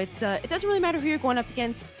yeah, no, it doesn't really matter who you're going up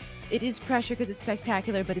against. It is pressure because it's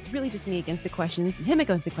Spectacular, but it's really just me against the questions and him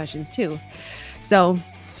against the questions too. So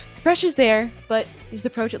the pressure's there, but just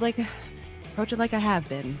approach it like I have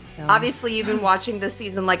been. So obviously you've been watching this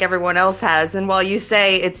season like everyone else has, and while you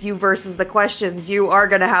say it's you versus the questions, you are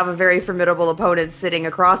going to have a very formidable opponent sitting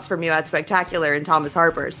across from you at Spectacular in Thomas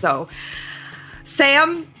Harper. So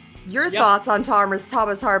Sam, your thoughts on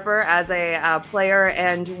Thomas Harper as a player,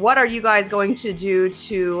 and what are you guys going to do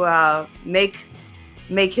to make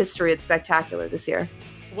history at Spectacular this year?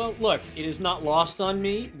 Well, look, it is not lost on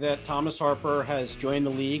me that Thomas Harper has joined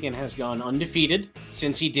the league and has gone undefeated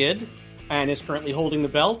since he did, and is currently holding the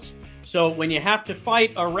belt. So when you have to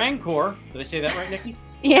fight a Rancor, did I say that right, Nikki?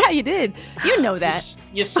 Yeah, you did. You know that.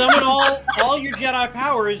 You summon all your Jedi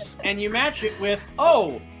powers, and you match it with,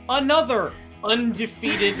 another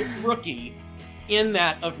undefeated rookie in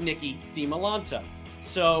that of Nikki DiMolanta.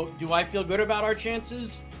 So do I feel good about our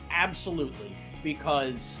chances? Absolutely.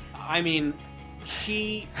 Because, I mean,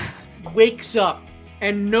 she wakes up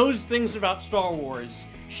and knows things about Star Wars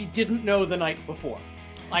she didn't know the night before.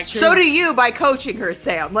 Like, so do you by coaching her,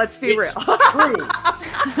 Sam. Let's be real. True.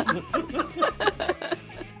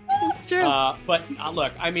 It's true. But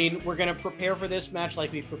look, I mean, we're going to prepare for this match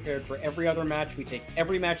like we've prepared for every other match. We take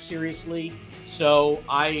every match seriously. So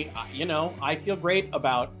I feel great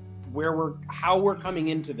about how we're coming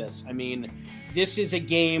into this. I mean, this is a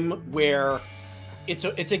game where it's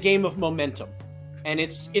a game of momentum, and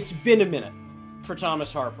it's been a minute for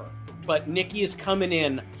Thomas Harper, but Nikki is coming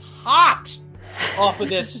in hot off of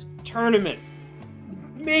this tournament,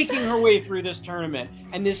 making her way through this tournament,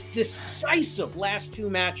 and this decisive last 2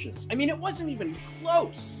 matches. I mean, it wasn't even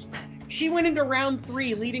close. She went into round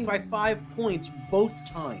 3 leading by 5 points both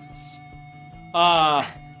times.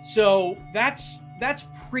 So that's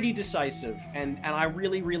pretty decisive, and I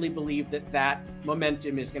really, really believe that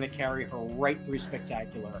momentum is going to carry her right through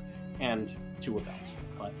Spectacular and to a belt.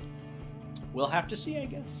 But we'll have to see, I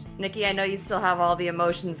guess. Nikki, I know you still have all the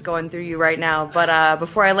emotions going through you right now, but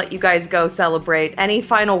before I let you guys go celebrate, any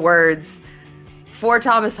final words for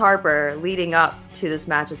Thomas Harper leading up to this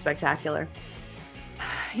match at Spectacular?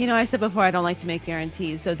 You know, I said before I don't like to make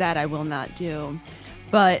guarantees, so that I will not do.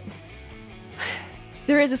 But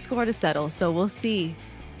there is a score to settle, so we'll see.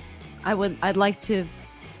 I'd like to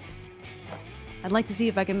see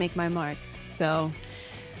if I can make my mark. So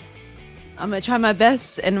I'm gonna try my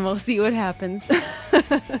best, and we'll see what happens.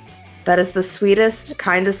 That is the sweetest,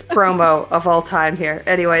 kindest promo of all time here.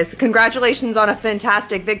 Anyways, congratulations on a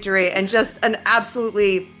fantastic victory and just an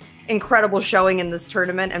absolutely incredible showing in this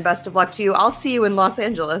tournament, and best of luck to you. I'll see you in Los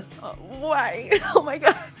Angeles. Why? Oh my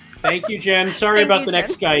God. Thank you, Jen. Sorry about the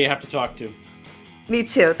next guy you have to talk to. Me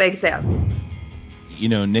too. Thanks, Sam. You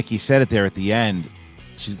know, Nikki said it there at the end.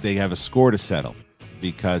 They have a score to settle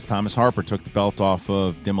because Thomas Harper took the belt off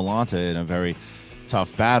of DiMolanta in a very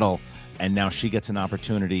tough battle, and now she gets an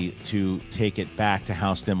opportunity to take it back to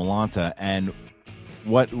House DiMolanta. And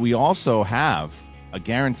what we also have, a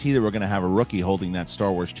guarantee that we're going to have a rookie holding that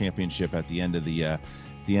Star Wars championship at the end of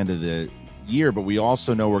the year, but we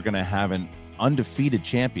also know we're going to have an undefeated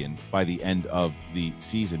champion by the end of the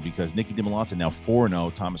season because Nikki DiMolanta now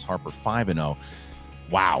 4-0, Thomas Harper 5-0.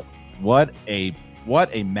 Wow, what a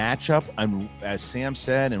matchup! And as Sam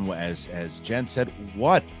said, and as Jen said,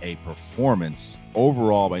 what a performance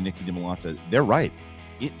overall by Nikki DiMolanta. They're right;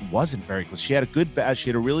 it wasn't very close. She had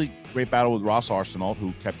a really great battle with Ross Arsenault,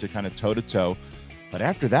 who kept it kind of toe to toe. But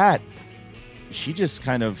after that, she just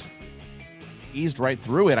kind of eased right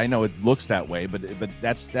through it. I know it looks that way, but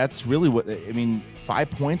that's really what I mean.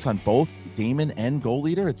 5 points on both Damon and Gold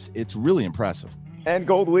Leader. It's really impressive. And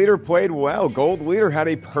Gold Leader played well. Gold Leader had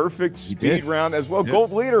a perfect speed round as well.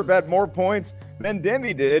 Gold Leader had more points than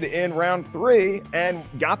Demi did in round 3 and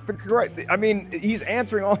got the correct. I mean, he's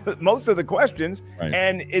answering most of the questions,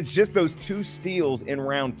 and it's just those 2 steals in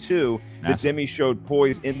round 2 that Demi showed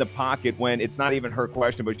poise in the pocket when it's not even her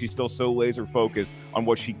question, but she's still so laser focused on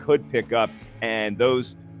what she could pick up, and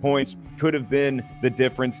those points could have been the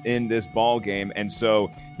difference in this ball game. And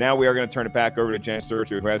so now we are going to turn it back over to Jen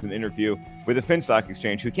Sturcher, who has an interview with the Finstock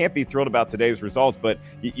Exchange, who can't be thrilled about today's results, but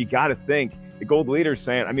you got to think the Gold Leader's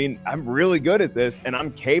saying, I mean, I'm really good at this and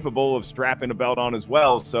I'm capable of strapping a belt on as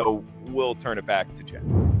well. So we'll turn it back to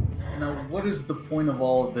Jen. Now, what is the point of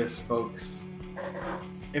all of this, folks?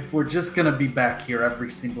 If we're just going to be back here every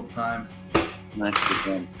single time. That's the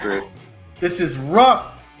damn truth. This is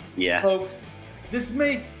rough, folks.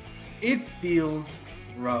 It feels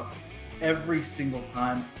rough every single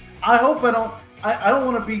time. I hope I don't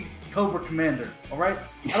want to be Cobra Commander, all right?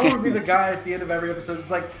 I don't want to be the guy at the end of every episode. It's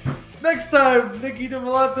like, next time, Nikki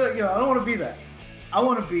DiMolanta, I don't want to be that. I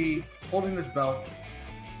want to be holding this belt.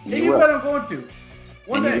 And you bet I'm going to.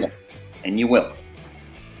 One day. And you will.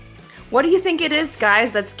 What do you think it is,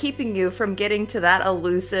 guys, that's keeping you from getting to that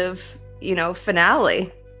elusive,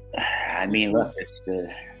 finale? I mean, look,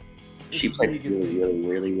 she played really, really,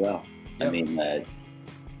 really well. Yep. I mean, I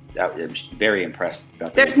was very impressed.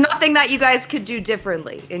 There's nothing that you guys could do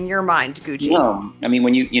differently in your mind, Gucci. No, I mean,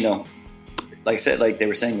 when like I said, like they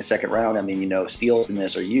were saying the second round, I mean, steals in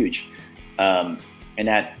this are huge. And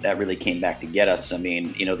and that really came back to get us. I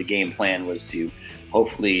mean, the game plan was to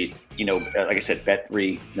hopefully, like I said, bet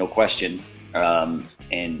 3, no question,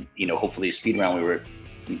 and hopefully a speed round. We were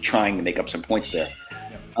trying to make up some points there,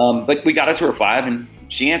 but we got it to her 5, and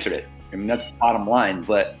she answered it. I mean, that's the bottom line.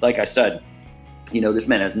 But like I said, this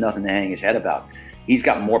man has nothing to hang his head about. He's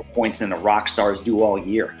got more points than the rock stars do all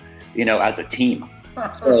year, as a team.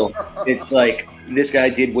 So it's like this guy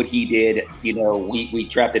did what he did. We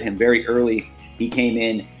drafted him very early. He came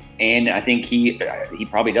in, and I think he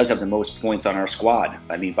probably does have the most points on our squad.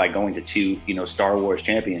 I mean, by going to 2, Star Wars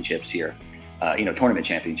championships here, tournament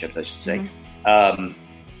championships, I should say. Mm-hmm.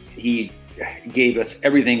 He gave us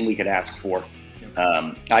everything we could ask for.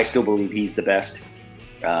 I still believe he's the best.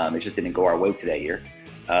 It just didn't go our way today here.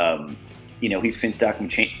 He's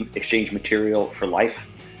Finstock exchange material for life.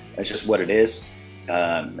 That's just what it is.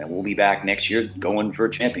 And we'll be back next year going for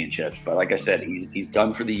championships. But like I said, he's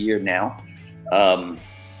done for the year now.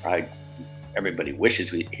 Everybody wishes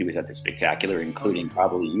he was at the Spectacular, including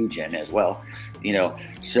probably you, Jen, as well.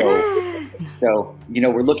 So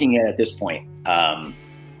we're looking at this point.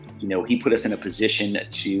 He put us in a position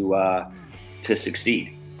to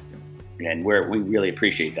succeed, and we really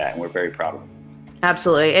appreciate that, and we're very proud of him.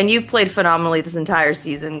 Absolutely. And you've played phenomenally this entire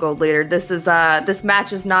season, Gold Leader. This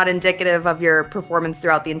match is not indicative of your performance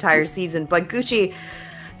throughout the entire season, but Gucci,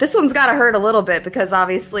 this one's got to hurt a little bit because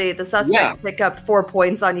obviously the Suspects pick up 4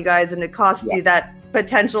 points on you guys, and it costs you that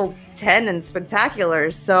potential 10 in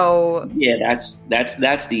Spectacular. So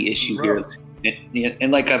that's the issue here.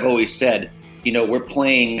 And like I've always said, we're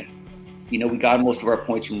playing, we got most of our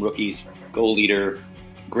points from rookies, Gold Leader,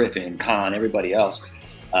 Griffin, Khan, everybody else.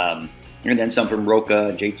 And then some from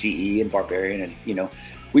Roka, JTE, and Barbarian. And,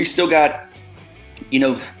 we still got,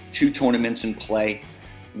 2 tournaments in play.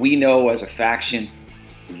 We know as a faction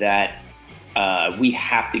that we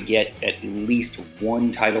have to get at least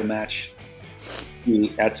 1 title match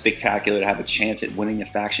at Spectacular to have a chance at winning the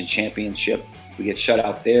faction championship. If we get shut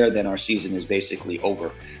out there, then our season is basically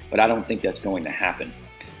over. But I don't think that's going to happen.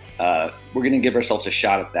 We're going to give ourselves a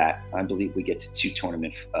shot at that. I believe we get to 2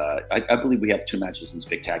 tournaments. I believe we have 2 matches in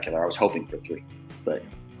Spectacular. I was hoping for 3, but it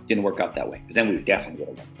didn't work out that way. Because then we definitely would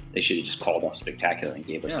have won. They should have just called off Spectacular and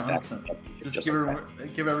gave us a faction. Just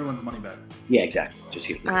give everyone's money back. Yeah, exactly. Just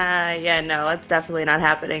here. No, that's definitely not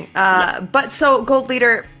happening. But so, Gold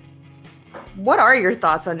Leader, what are your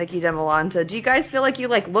thoughts on Nikki Demolanta? Do you guys feel like you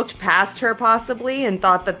looked past her possibly and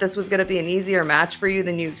thought that this was going to be an easier match for you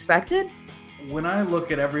than you expected? When I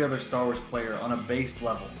look at every other Star Wars player on a base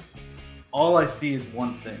level, all I see is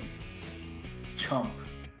one thing: chump.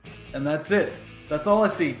 And that's it. That's all I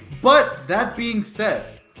see. But that being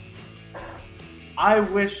said, I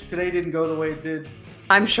wish today didn't go the way it did.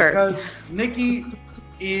 I'm sure. Because Nikki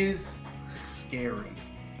is scary.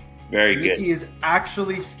 Very good. Nikki is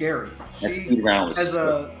actually scary. That speed round was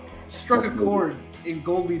has struck a chord in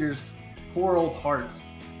Gold Leader's poor old hearts.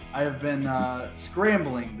 I have been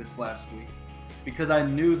scrambling this last week because I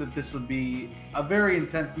knew that this would be a very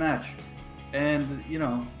intense match. And,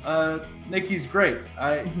 Nikki's great.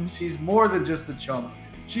 She's more than just a chump.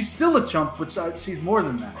 She's still a chump, but she's more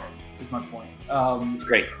than that, is my point. It's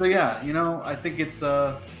great. But yeah, I think it's,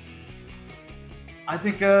 what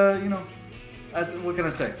can I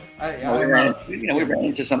say? We ran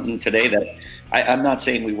into something today that I'm not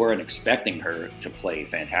saying we weren't expecting her to play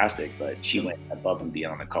fantastic, but she went above and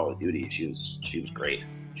beyond the Call of Duty. She was great.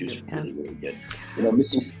 She was really, really good.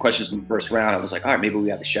 Missing questions in the first round, I was like, all right, maybe we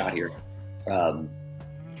have a shot here. 7-7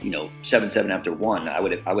 after 1, I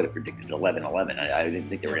would have predicted 11-11. I didn't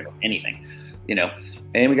think they were going to miss anything.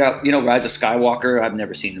 And we got Rise of Skywalker. I've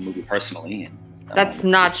never seen the movie personally, and that's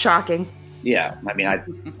not shocking. Yeah, I mean,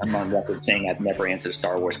 I'm on record saying I've never answered a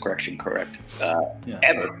Star Wars correction correct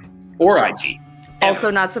ever, or IG. Also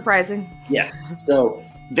not surprising. Yeah, so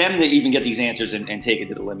them to even get these answers and take it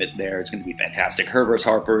to the limit there, it's going to be fantastic. Her versus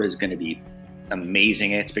Harper is going to be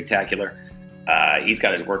amazing and Spectacular. He's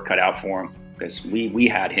got his work cut out for him because we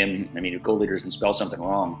had him. I mean, if Gold Leader doesn't spell something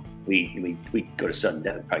wrong, we go to sudden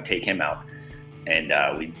death and probably take him out. And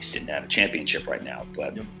we just didn't have a championship right now.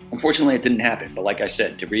 But unfortunately, it didn't happen. But like I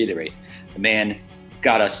said, to reiterate, the man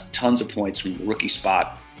got us tons of points from the rookie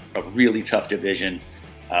spot, a really tough division.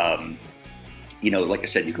 Like I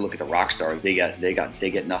said, you can look at the rock stars. They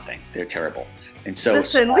get nothing. They're terrible. And so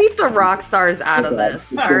listen, leave the rock stars out of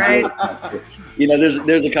this. All right.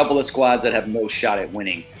 There's a couple of squads that have no shot at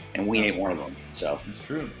winning, and we ain't one of them. So it's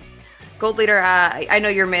true. Gold Leader, I know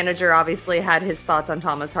your manager obviously had his thoughts on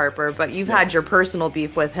Thomas Harper, but you've had your personal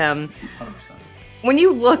beef with him. 100%. when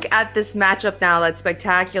you look at this matchup now, that's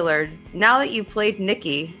spectacular. Now that you've played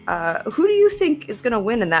Nikki, who do you think is going to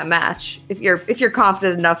win in that match? If you're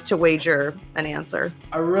confident enough to wager an answer,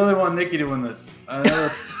 I really want Nikki to win this.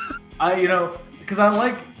 Because I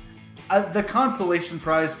like the consolation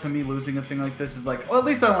prize to me losing a thing like this is like, well, at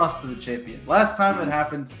least I lost to the champion. Last time it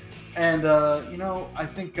happened, and I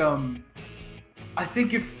think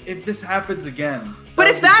if this happens again. But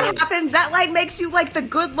if that happens, that like makes you like the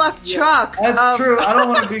good luck Chuck. That's true. I don't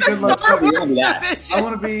want to be good luck Chuck. I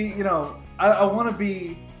want to be, I want to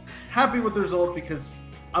be happy with the result because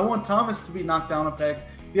I want Thomas to be knocked down a peg.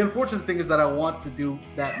 The unfortunate thing is that I want to do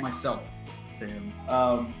that myself to him.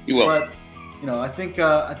 You will. But I think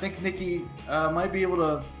Nikki might be able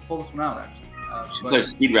to pull this one out. Actually, she plays a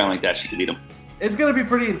speed round like that. She could beat him. It's going to be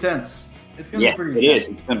pretty intense. It's going to be pretty intense. It is.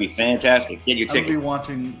 It's going to be fantastic. Get your ticket. I'll be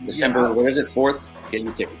watching December. What is it? 4th. Get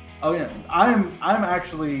your ticket. Oh yeah, I'm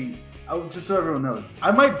actually. Just so everyone knows,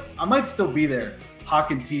 I might still be there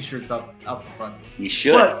hawking T-shirts out the front. You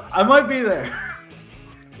should. But I might be there.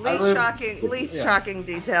 Least shocking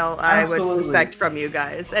detail I would suspect from you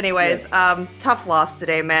guys. Anyways, Yes. Tough loss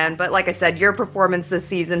today, man. But like I said, your performance this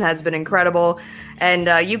season has been incredible, and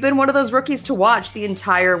you've been one of those rookies to watch the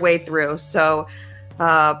entire way through. So,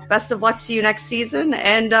 best of luck to you next season,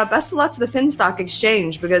 and best of luck to the Finstock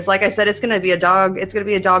Exchange because, like I said, it's gonna be a dog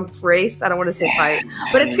race. I don't want to say fight,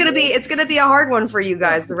 but it's gonna be a hard one for you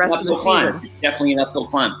guys the rest of the season. Definitely an uphill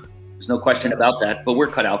climb. There's no question about that. But we're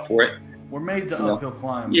cut out for it. We're made to uphill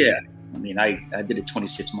climb. Yeah, I mean, I did a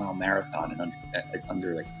 26-mile marathon in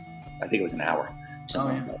under like I think it was an hour.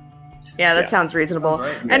 Something like that. Yeah, that sounds reasonable.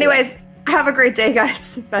 Right. Anyways, have a great day,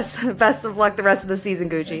 guys. Best of luck the rest of the season,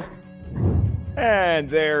 Gucci. And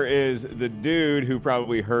there is the dude who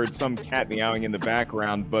probably heard some cat meowing in the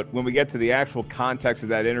background. But when we get to the actual context of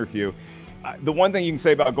that interview, the one thing you can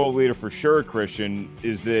say about Gold Leader for sure, Christian,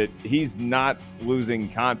 is that he's not losing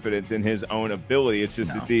confidence in his own ability. It's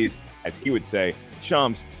just that these, as he would say,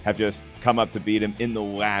 chumps have just come up to beat him in the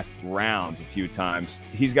last round a few times.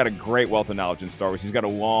 He's got a great wealth of knowledge in Star Wars. He's got a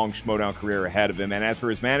long Schmoedown career ahead of him. And as for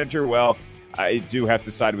his manager, well, I do have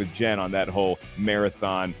to side with Jen on that whole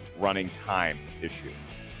marathon running time issue.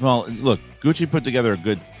 Well, look, Gucci put together a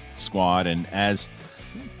good squad, and as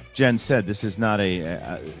Jen said, this is not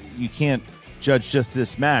you can't judge just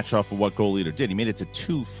this match off of what Gold Leader did. He made it to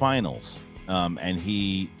 2 finals,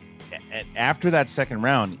 and after that second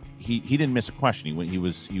round, he didn't miss a question. He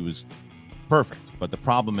was perfect. But the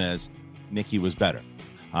problem is, Nikki was better,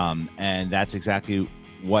 and that's exactly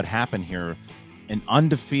what happened here. An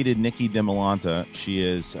undefeated Nikki DiMolanta. She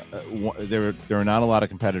is. There are not a lot of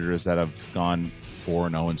competitors that have gone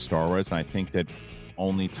 4-0 in Star Wars, and I think that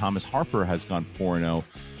only Thomas Harper has gone 4-0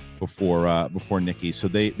 before Nikki. So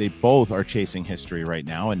they both are chasing history right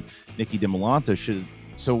now, and Nikki DiMolanta should.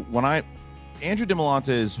 So Andrew DiMolanta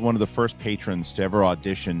is one of the first patrons to ever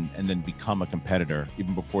audition and then become a competitor.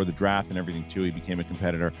 Even before the draft and everything too, he became a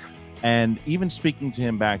competitor. And even speaking to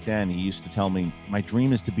him back then, he used to tell me, my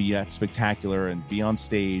dream is to be at Spectacular and be on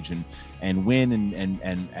stage and win.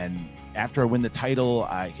 And after I win the title,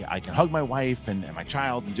 I can hug my wife and my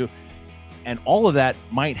child and all of that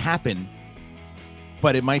might happen,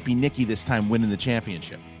 but it might be Nikki this time winning the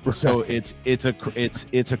championship. So it's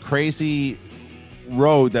a crazy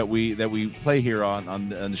road that we play here on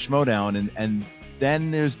the Schmoedown. And then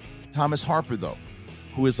there's Thomas Harper, though,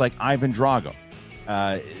 who is like Ivan Drago.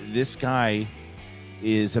 This guy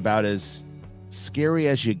is about as scary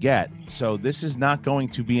as you get. So this is not going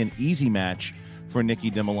to be an easy match for Nikki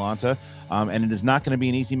DiMolanta, and it is not going to be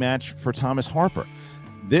an easy match for Thomas Harper.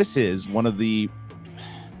 This is one of the,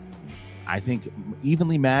 I think,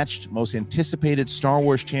 evenly matched, most anticipated Star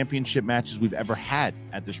Wars Championship matches we've ever had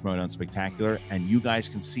at the Schmoedown Spectacular, and you guys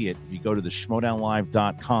can see it if you go to the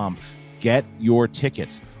schmoedownlive.com. Get your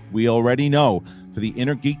tickets. We already know for the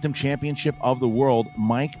Inner Geekdom Championship of the World,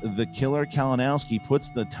 Mike the Killer Kalinowski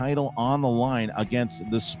puts the title on the line against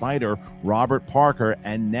the Spider, Robert Parker.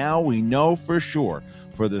 And now we know for sure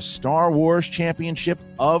for the Star Wars Championship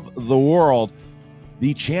of the World,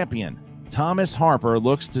 the champion, Thomas Harper,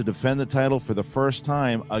 looks to defend the title for the first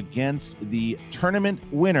time against the tournament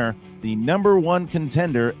winner, the #1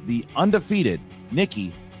 contender, the undefeated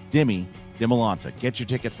Nikki DiMolanta. Get your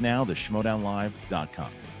tickets now, the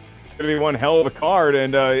schmoedownlive.com. It's going to be one hell of a card,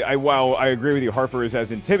 and while I agree with you, Harper is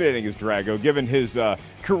as intimidating as Drago. Given his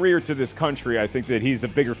career to this country, I think that he's a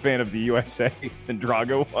bigger fan of the USA than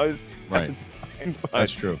Drago was. Right. At the time.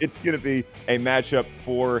 That's true. It's going to be a matchup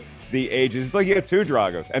for the ages. It's like you have two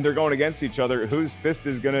Dragos, and they're going against each other. Whose fist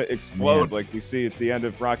is going to explode, like we see at the end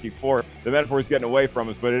of Rocky IV? The metaphor is getting away from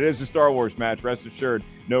us, but it is a Star Wars match. Rest assured,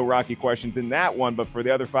 no Rocky questions in that one. But for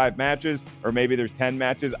the other 5 matches, or maybe there's 10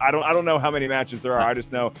 matches, I don't know how many matches there are. I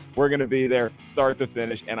just know we're going to be there, start to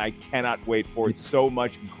finish, and I cannot wait for it. So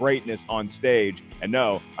much greatness on stage, and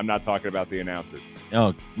no, I'm not talking about the announcers.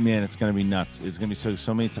 Oh man, it's going to be nuts. It's going to be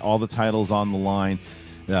so many. All the titles on the line,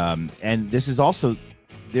 and this is also.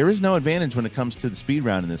 There is no advantage when it comes to the speed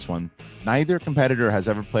round in this one. Neither competitor has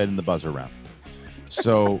ever played in the buzzer round,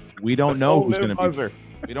 so we don't know who's going to be.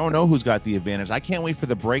 We don't know who's got the advantage. I can't wait for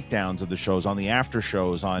the breakdowns of the shows, on the after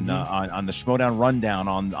shows, on the Schmoedown rundown,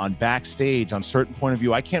 on backstage, on certain point of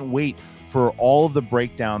view. I can't wait for all of the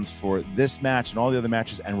breakdowns for this match and all the other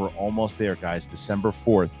matches, and we're almost there, guys. December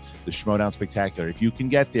 4th, the Schmoedown Spectacular. If you can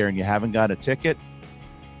get there and you haven't got a ticket,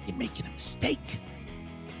 you're making a mistake.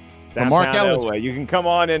 Downtown Mark Ellis. LA. You can come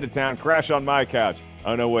on into town, crash on my couch.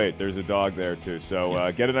 Oh, no, wait, there's a dog there, too. So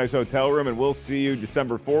get a nice hotel room, and we'll see you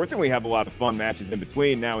December 4th, and we have a lot of fun matches in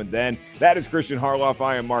between now and then. That is Christian Harloff.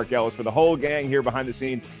 I am Mark Ellis. For the whole gang here behind the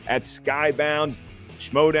scenes at Skybound,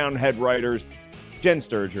 Schmoedown head writers, Jen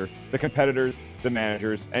Sturger, the competitors, the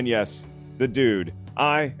managers, and yes, the dude.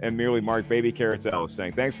 I am merely Mark Baby Carrots Ellis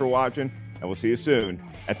saying thanks for watching, and we'll see you soon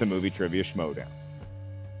at the Movie Trivia Schmoedown.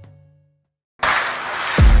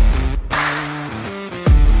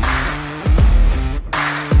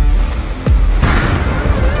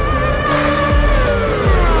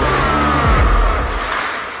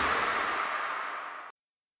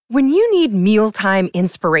 When you need mealtime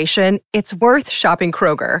inspiration, it's worth shopping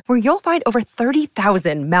Kroger, where you'll find over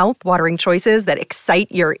 30,000 mouth-watering choices that excite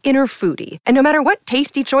your inner foodie. And no matter what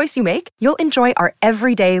tasty choice you make, you'll enjoy our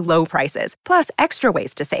everyday low prices, plus extra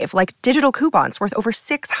ways to save, like digital coupons worth over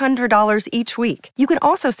 $600 each week. You can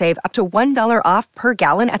also save up to $1 off per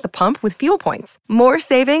gallon at the pump with fuel points. More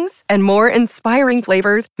savings and more inspiring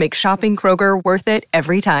flavors make shopping Kroger worth it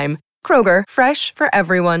every time. Kroger, fresh for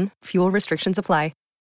everyone. Fuel restrictions apply.